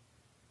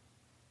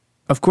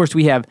 Of course,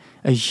 we have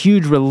a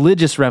huge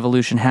religious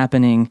revolution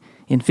happening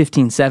in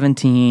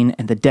 1517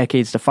 and the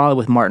decades to follow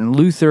with Martin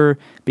Luther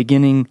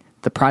beginning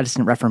the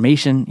Protestant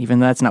Reformation, even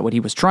though that's not what he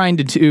was trying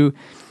to do.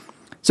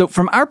 So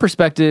from our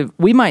perspective,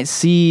 we might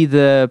see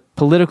the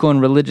political and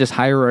religious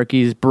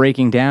hierarchies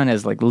breaking down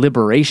as like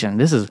liberation.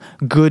 This is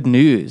good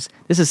news.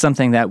 This is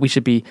something that we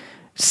should be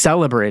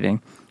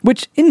celebrating,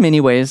 which in many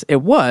ways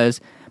it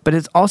was, but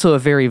it's also a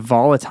very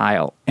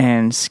volatile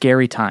and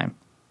scary time.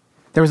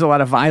 There was a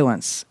lot of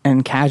violence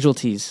and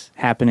casualties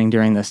happening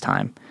during this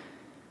time.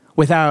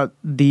 Without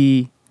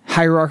the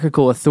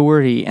hierarchical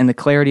authority and the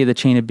clarity of the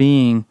chain of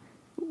being,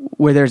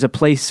 where there's a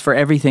place for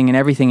everything and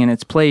everything in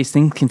its place,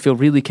 things can feel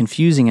really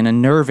confusing and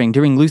unnerving.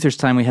 During Luther's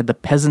time, we had the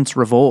Peasants'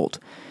 Revolt,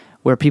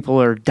 where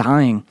people are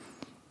dying,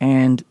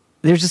 and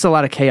there's just a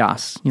lot of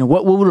chaos. You know,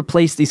 what will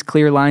replace these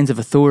clear lines of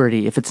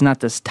authority if it's not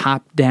this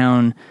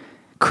top-down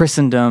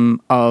Christendom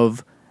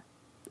of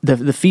the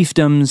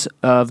fiefdoms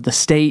of the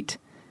state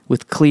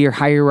with clear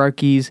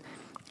hierarchies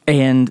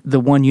and the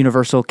one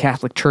universal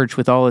Catholic Church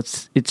with all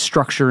its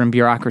structure and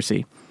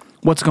bureaucracy?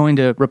 What's going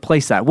to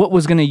replace that? What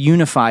was going to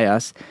unify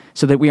us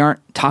so that we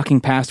aren't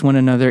talking past one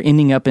another,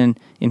 ending up in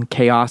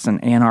chaos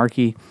and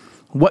anarchy?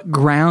 What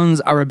grounds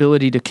our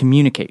ability to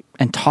communicate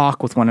and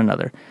talk with one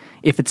another?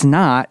 If it's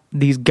not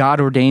these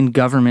God-ordained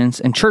governments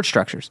and church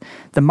structures,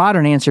 the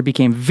modern answer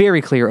became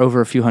very clear over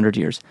a few hundred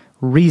years.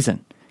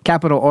 Reason.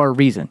 Capital R,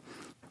 reason.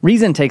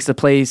 Reason takes the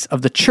place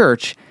of the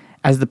church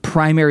as the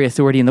primary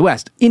authority in the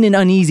West, in an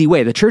uneasy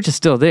way. The church is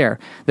still there.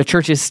 The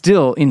church is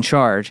still in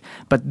charge,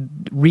 but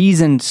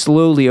reason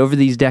slowly over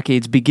these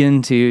decades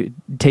begin to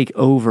take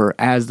over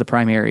as the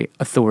primary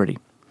authority.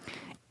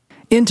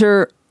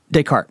 Enter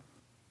Descartes.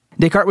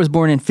 Descartes was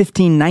born in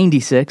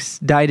 1596,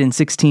 died in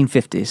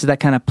 1650. So that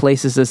kind of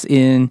places us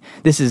in,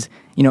 this is,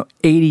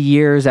 80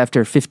 years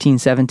after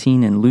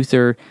 1517 and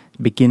Luther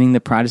beginning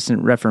the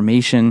Protestant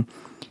Reformation.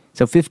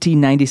 So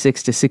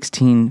 1596 to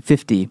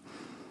 1650.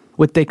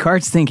 With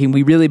Descartes' thinking,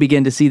 we really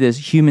begin to see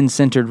this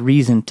human-centered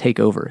reason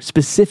take over.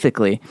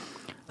 Specifically,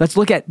 let's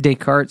look at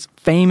Descartes'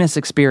 famous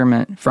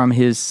experiment from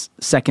his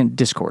second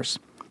discourse.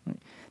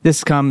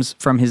 This comes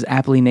from his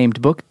aptly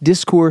named book,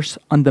 Discourse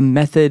on the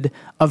Method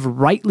of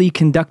Rightly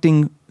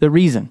Conducting the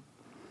Reason,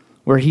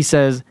 where he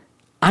says,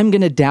 I'm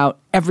going to doubt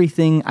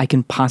everything I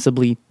can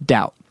possibly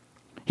doubt.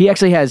 He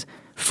actually has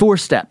 4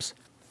 steps.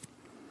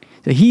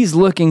 So he's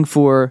looking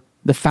for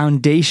the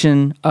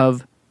foundation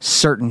of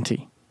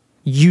certainty,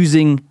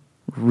 using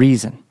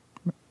reason,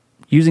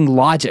 using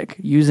logic,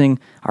 using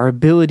our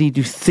ability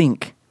to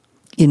think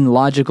in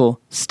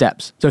logical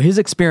steps. So his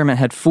experiment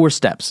had 4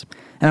 steps.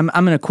 And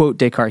I'm going to quote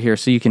Descartes here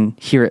so you can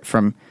hear it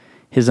from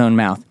his own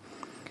mouth.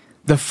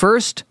 The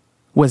first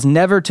was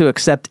never to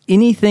accept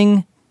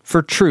anything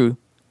for true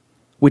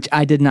which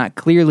I did not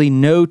clearly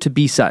know to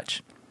be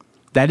such.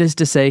 That is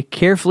to say,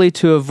 carefully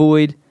to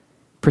avoid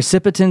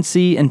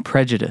precipitancy and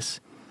prejudice,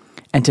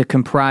 and to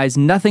comprise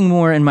nothing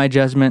more in my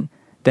judgment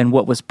than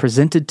what was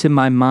presented to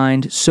my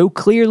mind so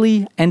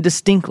clearly and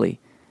distinctly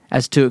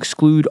as to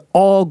exclude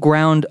all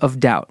ground of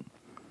doubt.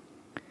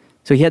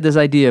 So he had this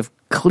idea of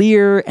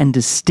clear and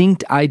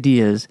distinct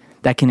ideas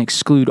that can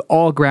exclude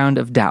all ground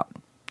of doubt.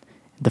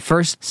 The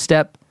first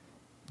step,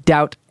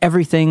 doubt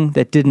everything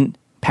that didn't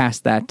pass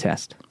that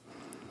test.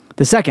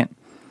 The second,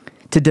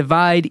 to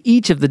divide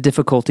each of the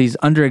difficulties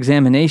under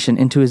examination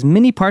into as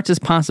many parts as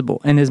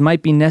possible and as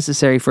might be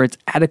necessary for its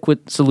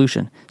adequate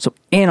solution. So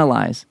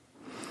analyze.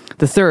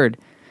 The third,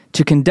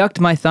 to conduct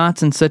my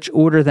thoughts in such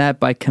order that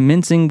by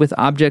commencing with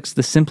objects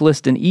the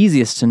simplest and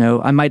easiest to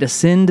know, I might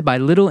ascend by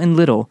little and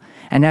little,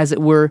 and as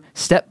it were,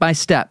 step by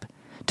step,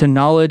 to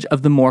knowledge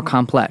of the more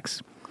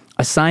complex,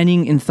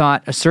 assigning in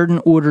thought a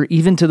certain order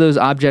even to those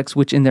objects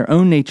which in their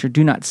own nature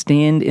do not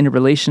stand in a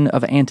relation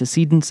of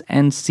antecedence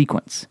and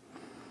sequence.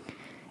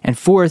 And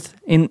fourth,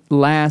 and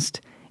last,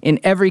 in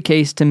every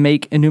case to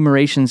make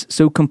enumerations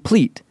so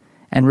complete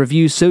and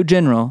reviews so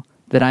general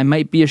that I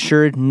might be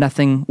assured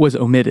nothing was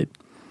omitted.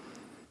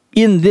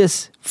 In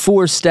this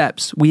 4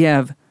 steps, we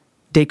have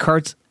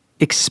Descartes'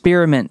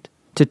 experiment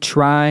to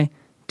try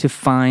to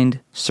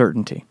find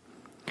certainty.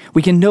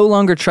 We can no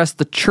longer trust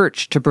the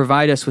church to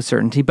provide us with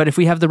certainty, but if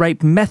we have the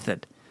right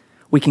method,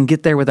 we can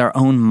get there with our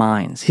own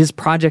minds. His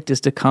project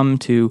is to come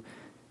to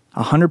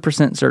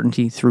 100%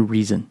 certainty through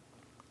reason.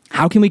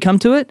 How can we come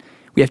to it?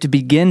 We have to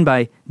begin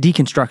by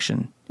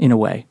deconstruction, in a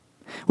way.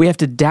 We have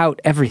to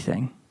doubt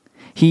everything.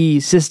 He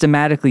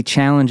systematically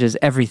challenges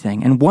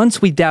everything. And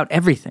once we doubt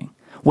everything,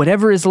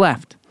 whatever is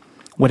left,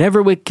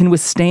 whatever can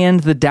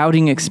withstand the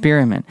doubting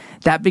experiment,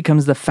 that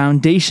becomes the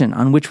foundation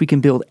on which we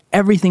can build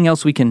everything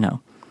else we can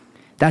know.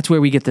 That's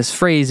where we get this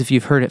phrase, if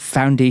you've heard it,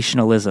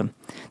 foundationalism,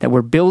 that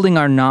we're building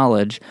our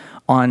knowledge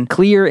on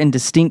clear and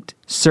distinct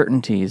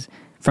certainties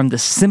from the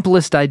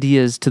simplest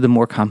ideas to the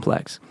more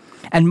complex.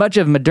 And much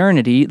of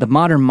modernity, the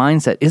modern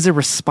mindset, is a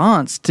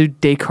response to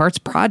Descartes'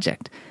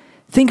 project.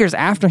 Thinkers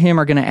after him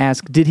are going to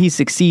ask, did he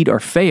succeed or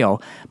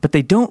fail? But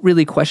they don't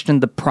really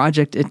question the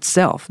project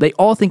itself. They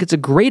all think it's a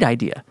great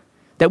idea,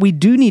 that we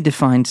do need to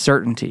find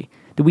certainty,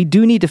 that we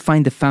do need to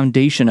find the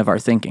foundation of our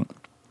thinking.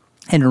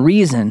 And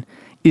reason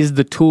is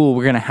the tool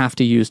we're going to have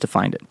to use to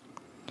find it.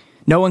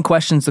 No one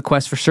questions the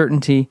quest for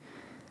certainty.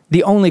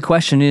 The only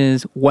question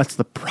is, what's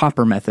the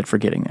proper method for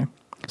getting there?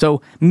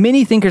 So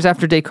many thinkers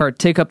after Descartes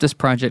take up this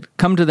project,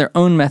 come to their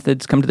own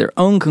methods, come to their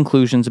own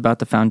conclusions about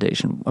the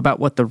foundation, about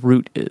what the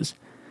root is.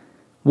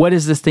 What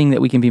is this thing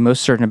that we can be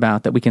most certain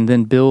about that we can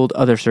then build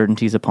other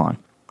certainties upon?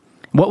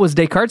 What was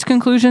Descartes'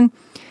 conclusion?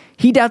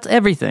 He doubts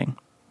everything,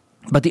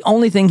 but the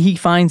only thing he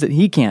finds that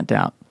he can't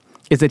doubt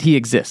is that he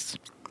exists.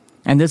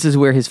 And this is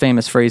where his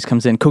famous phrase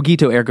comes in,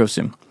 cogito ergo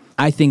sum.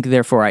 I think,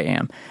 therefore I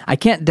am. I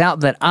can't doubt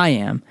that I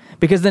am,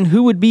 because then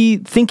who would be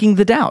thinking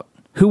the doubt?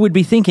 Who would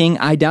be thinking,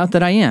 I doubt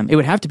that I am? It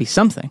would have to be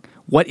something.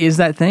 What is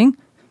that thing?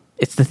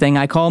 It's the thing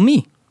I call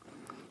me.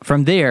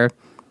 From there,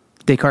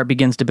 Descartes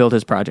begins to build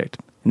his project.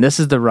 And this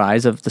is the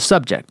rise of the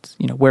subject,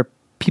 where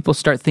people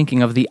start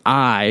thinking of the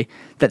I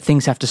that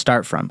things have to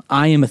start from.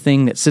 I am a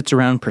thing that sits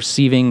around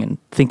perceiving and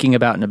thinking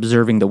about and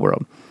observing the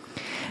world.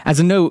 As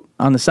a note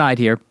on the side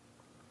here,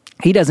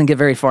 he doesn't get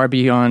very far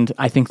beyond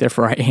I think,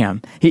 therefore I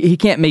am. He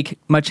can't make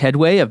much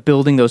headway of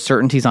building those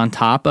certainties on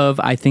top of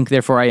I think,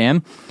 therefore I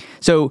am.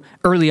 So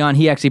early on,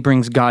 he actually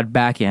brings God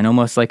back in,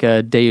 almost like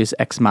a deus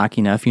ex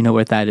machina, if you know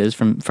what that is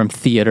from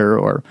theater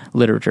or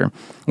literature,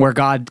 where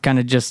God kind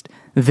of just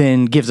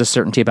then gives us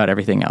certainty about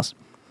everything else.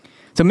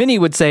 So many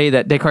would say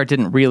that Descartes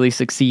didn't really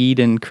succeed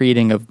in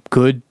creating a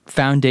good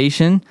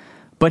foundation,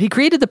 but he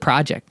created the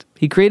project.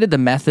 He created the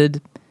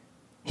method.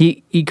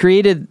 He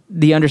created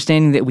the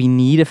understanding that we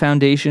need a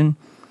foundation.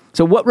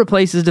 So what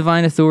replaces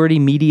divine authority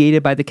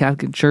mediated by the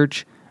Catholic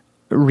Church?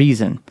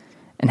 Reason.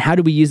 And how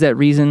do we use that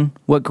reason?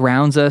 What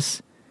grounds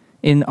us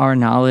in our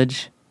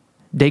knowledge?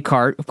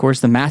 Descartes, of course,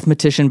 the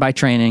mathematician by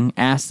training,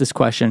 asks this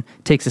question,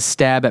 takes a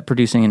stab at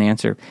producing an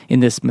answer in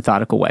this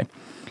methodical way.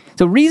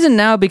 So reason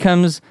now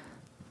becomes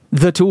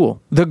the tool,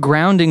 the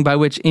grounding by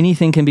which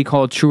anything can be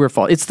called true or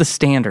false. It's the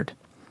standard.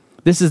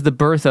 This is the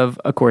birth of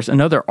course,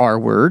 another R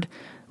word,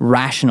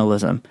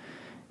 rationalism.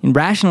 And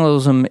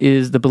rationalism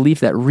is the belief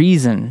that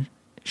reason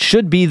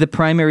should be the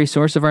primary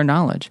source of our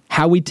knowledge,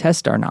 how we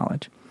test our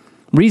knowledge.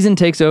 Reason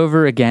takes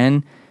over,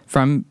 again,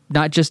 from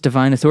not just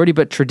divine authority,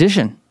 but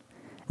tradition.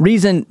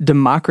 Reason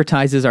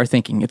democratizes our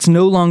thinking. It's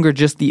no longer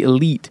just the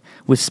elite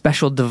with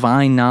special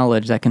divine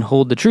knowledge that can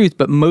hold the truth,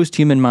 but most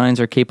human minds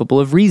are capable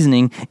of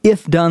reasoning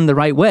if done the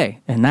right way.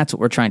 And that's what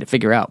we're trying to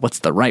figure out. What's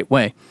the right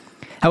way?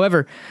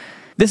 However,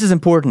 this is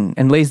important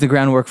and lays the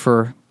groundwork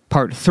for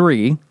part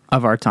 3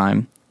 of our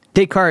time.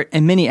 Descartes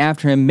and many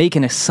after him make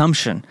an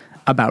assumption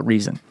about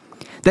reason,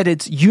 that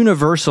it's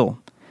universal,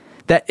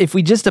 that if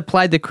we just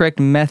applied the correct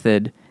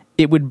method,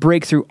 it would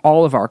break through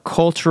all of our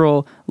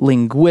cultural,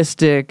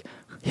 linguistic,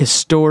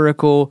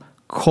 historical,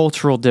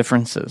 cultural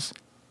differences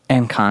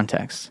and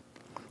contexts.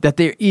 That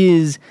there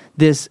is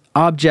this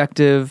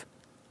objective,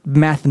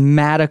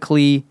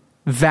 mathematically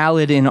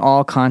valid in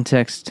all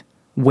context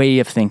way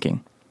of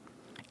thinking.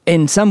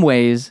 In some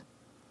ways,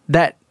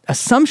 that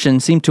assumption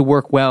seemed to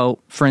work well,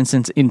 for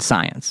instance, in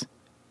science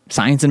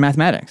and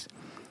mathematics.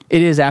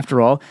 It is, after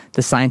all,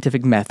 the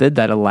scientific method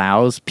that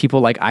allows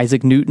people like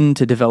Isaac Newton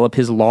to develop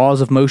his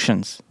laws of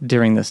motions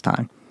during this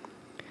time.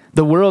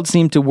 The world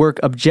seemed to work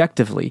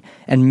objectively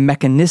and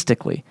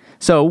mechanistically,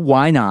 so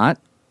why not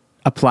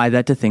apply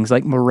that to things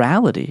like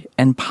morality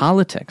and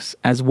politics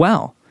as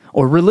well,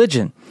 or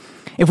religion.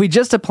 If we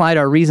just applied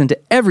our reason to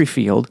every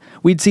field,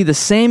 we'd see the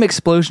same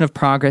explosion of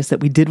progress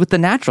that we did with the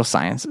natural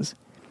sciences.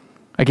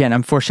 Again,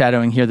 I'm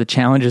foreshadowing here the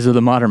challenges of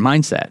the modern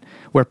mindset,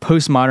 where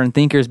postmodern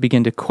thinkers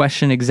begin to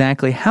question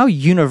exactly how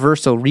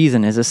universal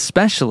reason is,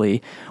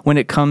 especially when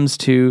it comes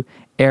to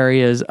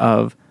areas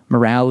of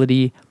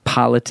morality,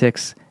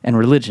 politics, and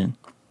religion.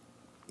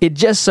 It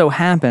just so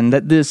happened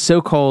that this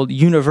so-called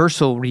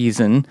universal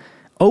reason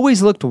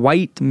always looked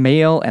white,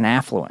 male, and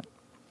affluent.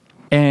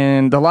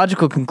 And the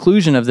logical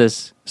conclusion of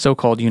this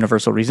so-called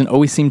universal reason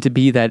always seemed to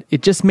be that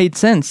it just made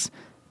sense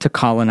to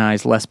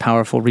colonize less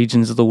powerful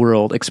regions of the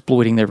world,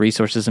 exploiting their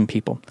resources and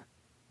people.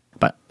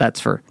 But that's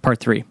for part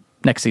 3,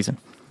 next season.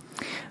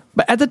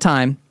 But at the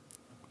time,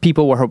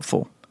 people were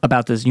hopeful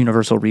about this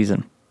universal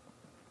reason.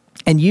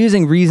 And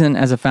using reason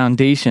as a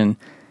foundation,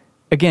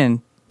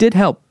 again, did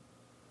help.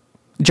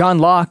 John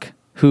Locke,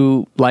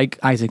 who, like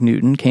Isaac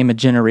Newton, came a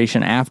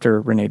generation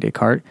after René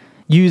Descartes,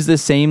 used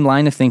this same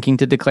line of thinking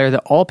to declare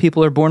that all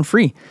people are born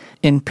free,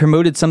 and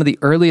promoted some of the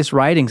earliest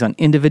writings on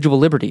individual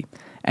liberty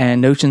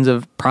and notions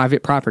of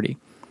private property.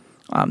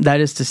 That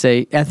is to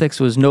say, ethics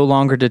was no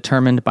longer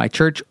determined by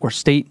church or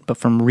state, but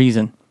from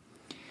reason.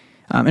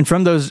 And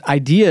from those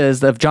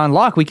ideas of John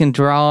Locke, we can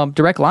draw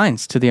direct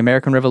lines to the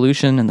American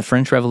Revolution and the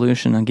French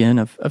Revolution, again,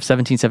 of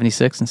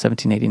 1776 and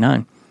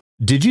 1789.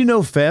 Did you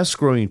know Fast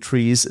Growing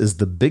Trees is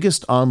the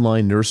biggest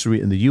online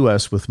nursery in the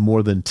U.S. with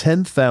more than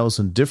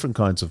 10,000 different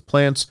kinds of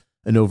plants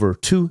and over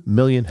 2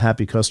 million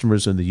happy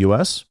customers in the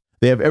U.S.?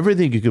 They have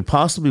everything you could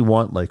possibly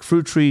want, like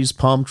fruit trees,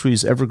 palm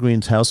trees,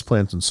 evergreens,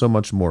 houseplants, and so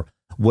much more.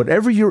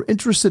 Whatever you're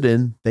interested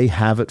in, they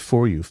have it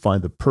for you.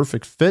 Find the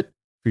perfect fit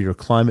for your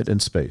climate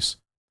and space.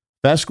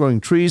 Fast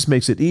Growing Trees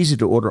makes it easy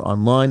to order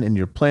online, and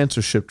your plants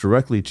are shipped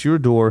directly to your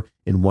door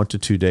in 1 to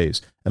 2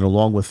 days. And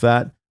along with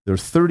that, their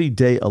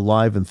 30-day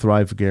Alive and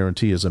Thrive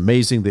guarantee is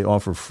amazing. They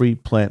offer free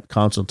plant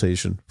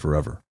consultation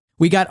forever.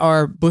 We got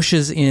our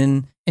bushes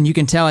in, and you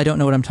can tell I don't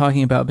know what I'm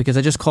talking about because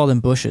I just called them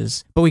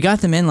bushes. But we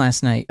got them in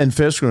last night. And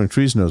Fast Growing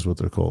Trees knows what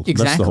they're called.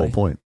 Exactly. That's the whole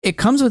point. It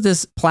comes with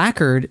this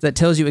placard that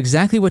tells you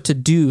exactly what to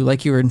do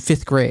like you were in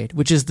 5th grade,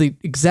 which is the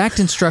exact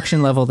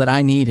instruction level that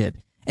I needed.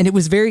 And it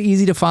was very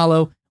easy to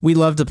follow. We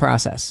loved the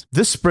process.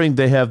 This spring,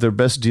 they have their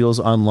best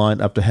deals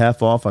online, up to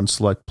half off on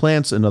select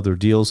plants and other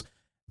deals.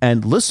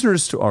 And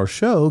listeners to our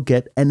show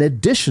get an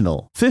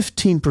additional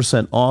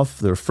 15% off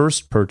their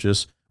first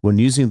purchase when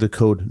using the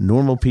code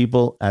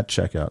NORMALPEOPLE at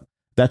checkout.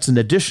 That's an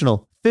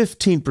additional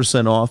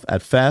 15% off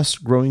at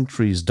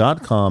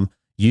fastgrowingtrees.com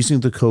using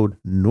the code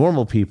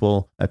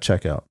NORMALPEOPLE at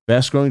checkout.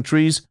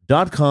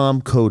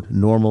 Fastgrowingtrees.com, code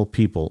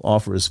NORMALPEOPLE.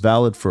 Offer is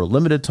valid for a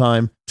limited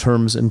time.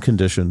 Terms and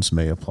conditions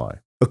may apply.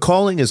 A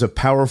calling is a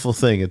powerful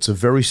thing. It's a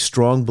very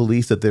strong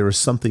belief that there is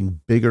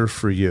something bigger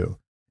for you.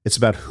 It's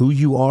about who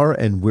you are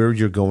and where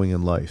you're going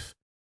in life.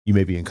 You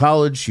may be in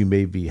college, you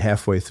may be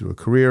halfway through a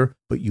career,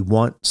 but you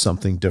want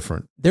something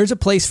different. There's a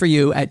place for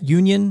you at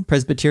Union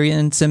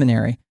Presbyterian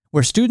Seminary,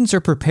 where students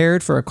are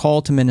prepared for a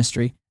call to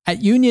ministry.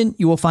 At Union,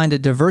 you will find a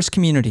diverse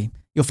community.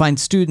 You'll find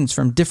students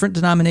from different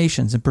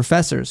denominations and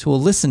professors who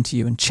will listen to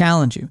you and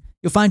challenge you.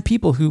 You'll find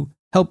people who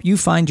help you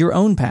find your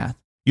own path.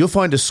 You'll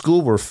find a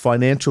school where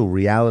financial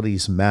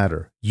realities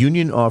matter.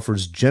 Union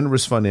offers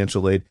generous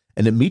financial aid,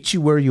 and it meets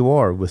you where you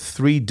are with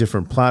 3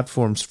 different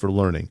platforms for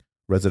learning: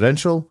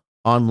 residential,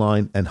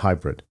 online, and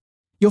hybrid.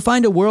 You'll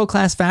find a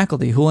world-class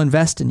faculty who will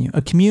invest in you,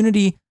 a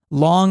community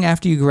long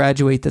after you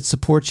graduate that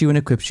supports you and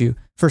equips you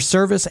for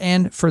service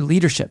and for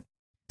leadership.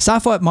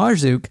 Safwat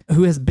Marzouk,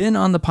 who has been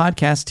on the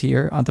podcast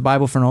here on the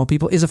Bible for Normal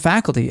People, is a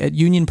faculty at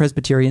Union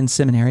Presbyterian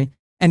Seminary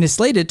and is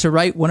slated to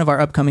write one of our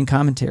upcoming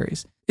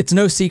commentaries. It's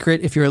no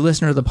secret, if you're a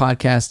listener to the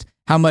podcast,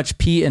 how much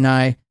P and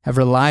I have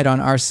relied on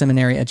our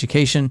seminary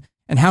education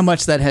and how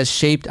much that has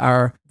shaped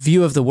our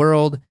view of the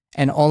world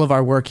and all of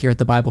our work here at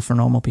the Bible for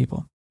Normal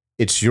People.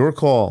 It's your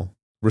call.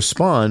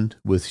 Respond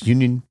with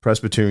Union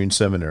Presbyterian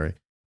Seminary.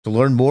 To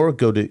learn more,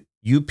 go to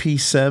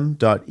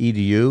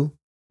upsem.edu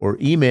or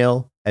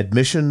email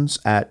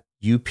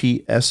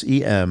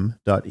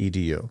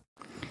admissions@upsem.edu.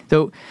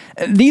 So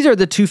these are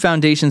the 2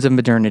 foundations of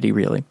modernity,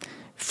 really: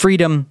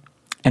 freedom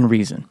and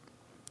reason.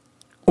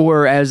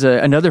 Or as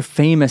another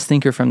famous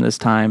thinker from this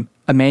time,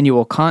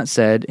 Immanuel Kant,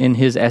 said in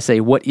his essay,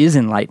 What is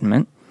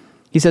Enlightenment?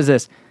 He says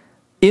this: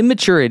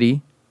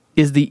 immaturity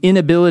is the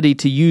inability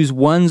to use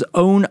one's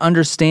own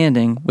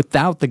understanding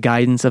without the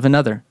guidance of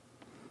another.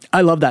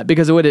 I love that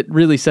because what it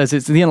really says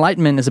is the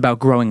Enlightenment is about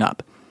growing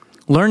up,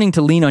 learning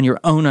to lean on your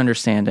own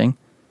understanding,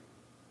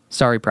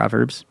 sorry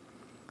Proverbs,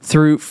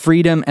 through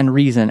freedom and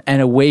reason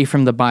and away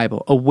from the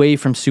Bible, away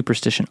from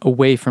superstition,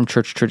 away from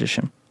church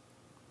tradition.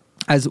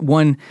 As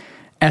one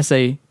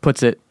essay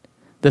puts it,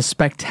 the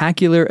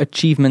spectacular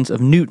achievements of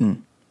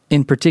Newton,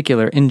 in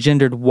particular,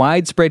 engendered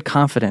widespread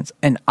confidence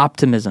and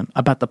optimism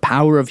about the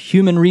power of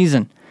human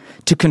reason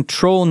to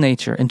control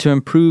nature and to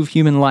improve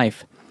human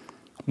life.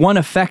 One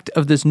effect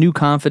of this new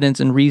confidence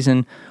and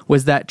reason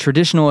was that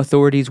traditional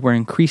authorities were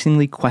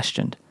increasingly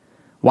questioned.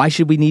 Why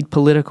should we need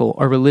political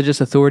or religious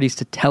authorities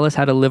to tell us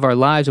how to live our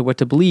lives or what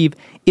to believe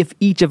if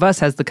each of us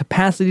has the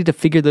capacity to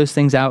figure those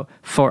things out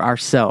for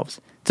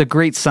ourselves? It's a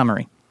great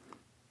summary.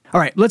 All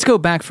right, let's go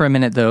back for a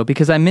minute, though,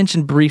 because I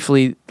mentioned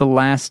briefly the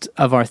last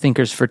of our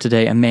thinkers for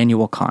today,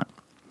 Immanuel Kant.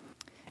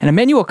 And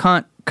Immanuel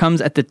Kant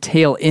comes at the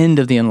tail end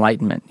of the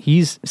Enlightenment.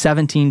 He's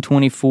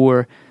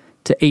 1724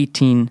 to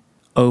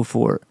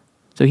 1804.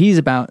 So he's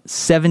about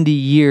 70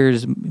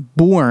 years,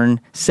 born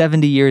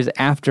 70 years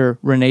after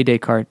René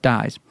Descartes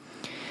dies.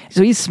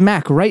 So he's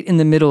smack right in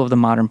the middle of the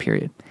modern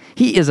period.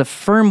 He is a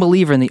firm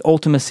believer in the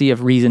ultimacy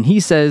of reason.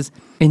 He says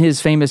in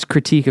his famous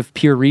critique of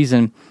pure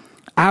reason,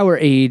 our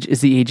age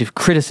is the age of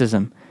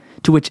criticism,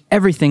 to which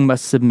everything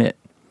must submit.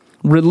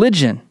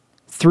 Religion,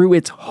 through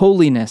its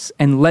holiness,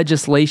 and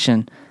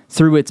legislation,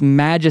 through its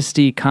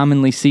majesty,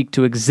 commonly seek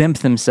to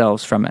exempt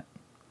themselves from it.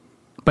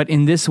 But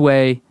in this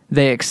way,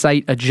 they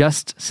excite a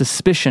just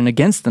suspicion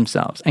against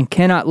themselves and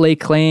cannot lay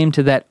claim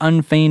to that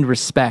unfeigned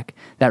respect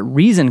that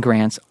reason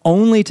grants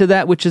only to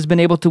that which has been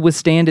able to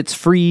withstand its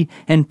free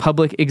and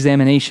public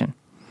examination.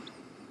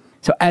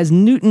 So as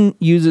Newton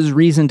uses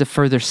reason to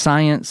further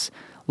science,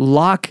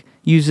 Locke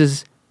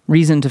uses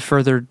reason to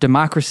further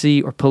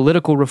democracy or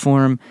political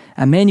reform,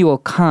 Immanuel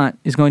Kant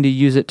is going to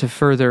use it to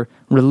further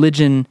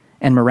religion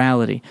and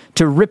morality,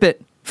 to rip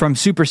it from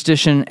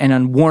superstition and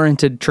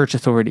unwarranted church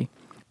authority.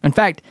 In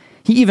fact,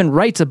 he even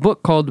writes a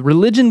book called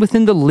Religion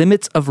Within the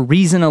Limits of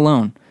Reason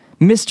Alone.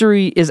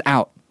 Mystery is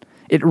out.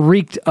 It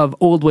reeked of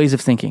old ways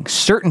of thinking.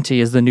 Certainty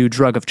is the new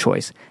drug of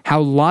choice.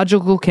 How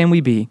logical can we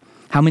be?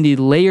 How many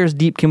layers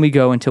deep can we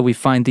go until we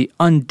find the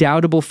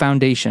undoubtable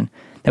foundation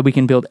that we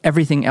can build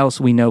everything else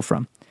we know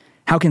from?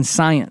 How can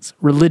science,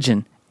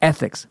 religion,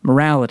 ethics,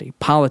 morality,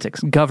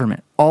 politics,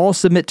 government all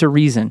submit to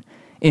reason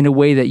in a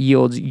way that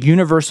yields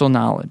universal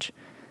knowledge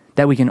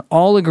that we can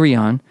all agree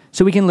on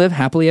so we can live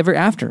happily ever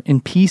after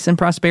in peace and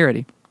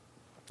prosperity?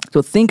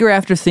 So thinker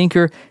after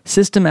thinker,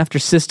 system after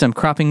system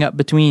cropping up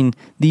between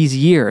these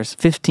years,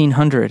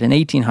 1500 and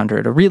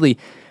 1800, or really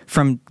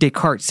from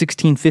Descartes,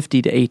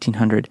 1650 to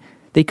 1800,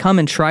 they come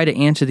and try to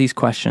answer these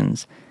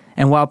questions.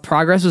 And while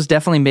progress was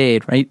definitely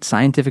made, right,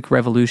 scientific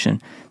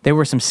revolution, there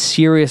were some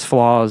serious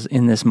flaws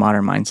in this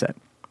modern mindset.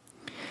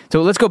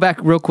 So let's go back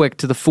real quick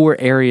to the four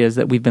areas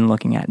that we've been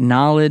looking at: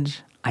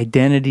 knowledge,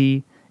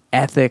 identity,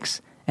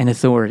 ethics, and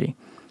authority.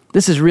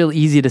 This is real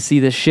easy to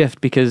see this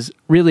shift because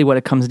really what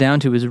it comes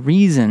down to is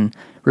reason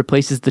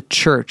replaces the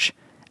church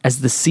as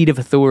the seat of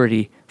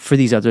authority for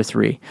these other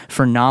three: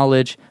 for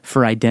knowledge,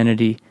 for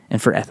identity,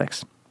 and for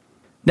ethics.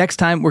 Next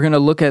time, we're going to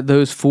look at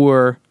those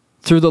four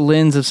through the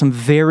lens of some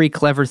very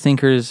clever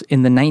thinkers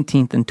in the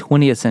 19th and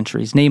 20th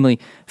centuries, namely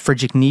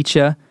Friedrich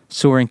Nietzsche,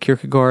 Soren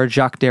Kierkegaard,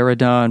 Jacques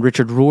Derrida, and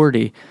Richard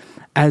Rorty,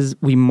 as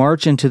we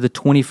march into the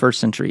 21st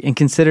century and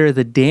consider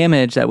the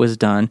damage that was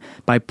done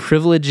by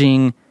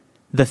privileging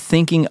the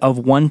thinking of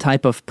one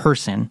type of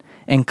person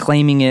and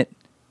claiming it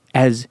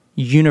as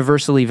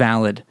universally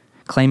valid,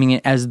 claiming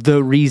it as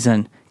the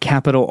reason,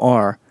 capital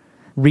R.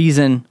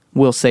 Reason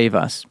will save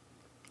us.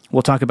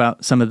 We'll talk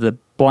about some of the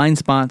blind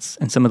spots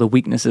and some of the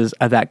weaknesses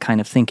of that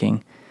kind of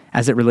thinking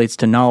as it relates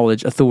to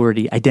knowledge,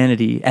 authority,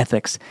 identity,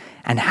 ethics,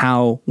 and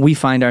how we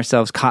find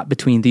ourselves caught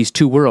between these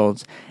two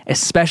worlds,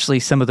 especially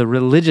some of the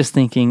religious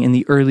thinking in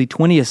the early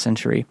 20th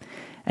century,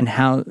 and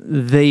how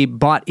they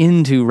bought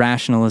into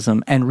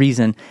rationalism and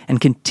reason and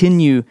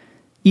continue,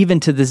 even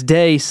to this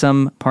day,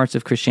 some parts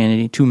of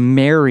Christianity to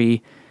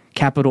marry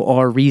capital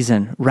R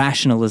reason,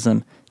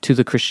 rationalism, to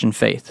the Christian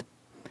faith,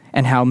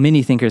 and how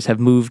many thinkers have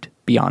moved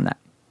beyond that.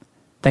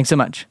 Thanks so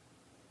much.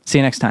 See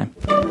you next time.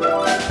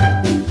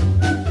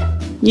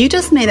 You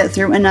just made it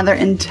through another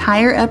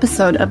entire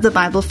episode of the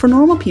Bible for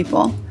Normal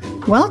People.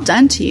 Well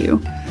done to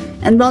you,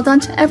 and well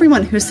done to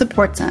everyone who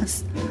supports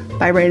us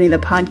by rating the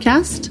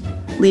podcast,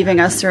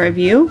 leaving us a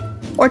review,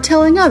 or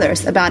telling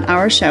others about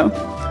our show.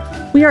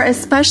 We are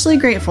especially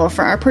grateful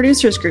for our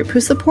producers group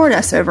who support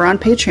us over on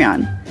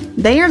Patreon.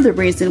 They are the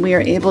reason we are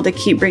able to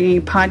keep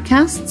bringing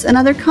podcasts and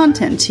other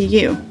content to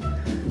you.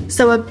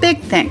 So a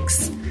big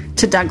thanks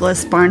to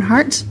Douglas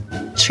Barnhart,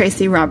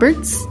 Tracy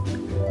Roberts,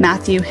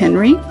 Matthew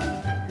Henry,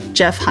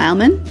 Jeff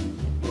Heilman,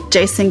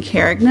 Jason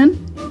Carignan,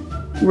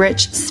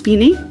 Rich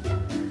Speeney,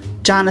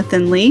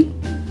 Jonathan Lee,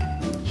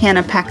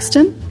 Hannah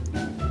Paxton,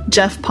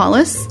 Jeff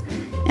Paulus,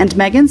 and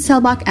Megan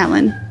Selbach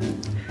Allen.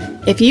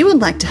 If you would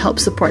like to help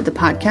support the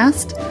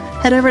podcast,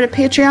 head over to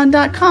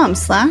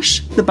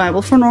patreon.com/The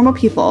Bible for Normal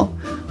People,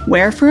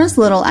 where for as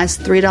little as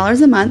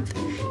 $3 a month,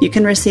 you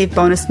can receive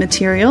bonus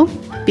material,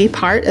 be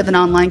part of an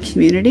online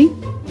community,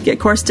 get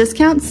course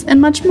discounts,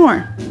 and much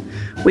more.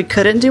 We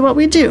couldn't do what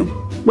we do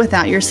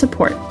without your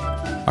support.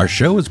 Our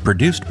show is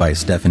produced by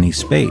Stephanie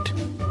Spate,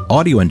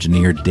 audio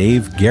engineer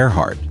Dave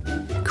Gerhardt,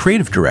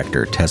 creative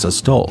director Tessa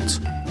Stoltz,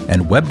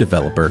 and web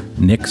developer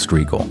Nick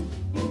Striegel.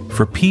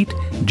 For Pete,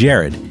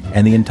 Jared,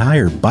 and the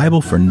entire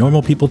Bible for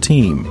Normal People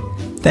team,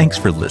 thanks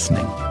for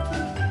listening.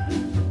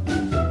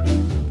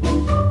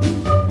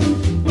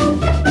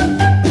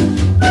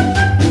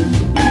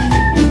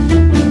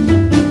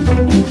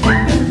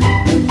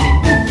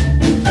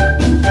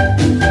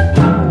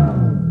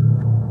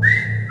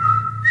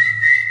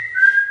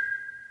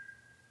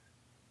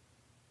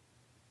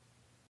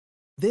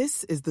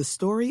 is the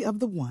story of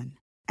the one.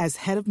 As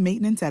head of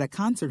maintenance at a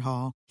concert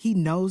hall, he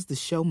knows the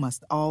show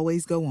must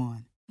always go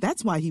on.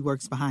 That's why he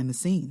works behind the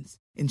scenes,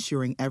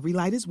 ensuring every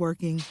light is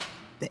working,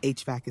 the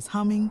HVAC is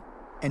humming,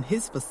 and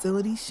his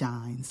facility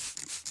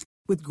shines.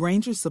 With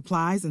Grainger's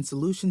supplies and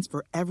solutions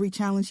for every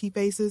challenge he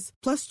faces,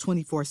 plus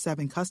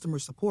 24/7 customer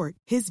support,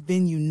 his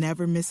venue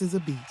never misses a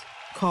beat.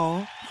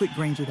 Call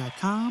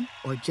quickgrainger.com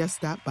or just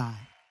stop by.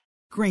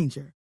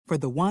 Grainger, for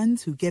the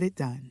ones who get it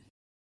done.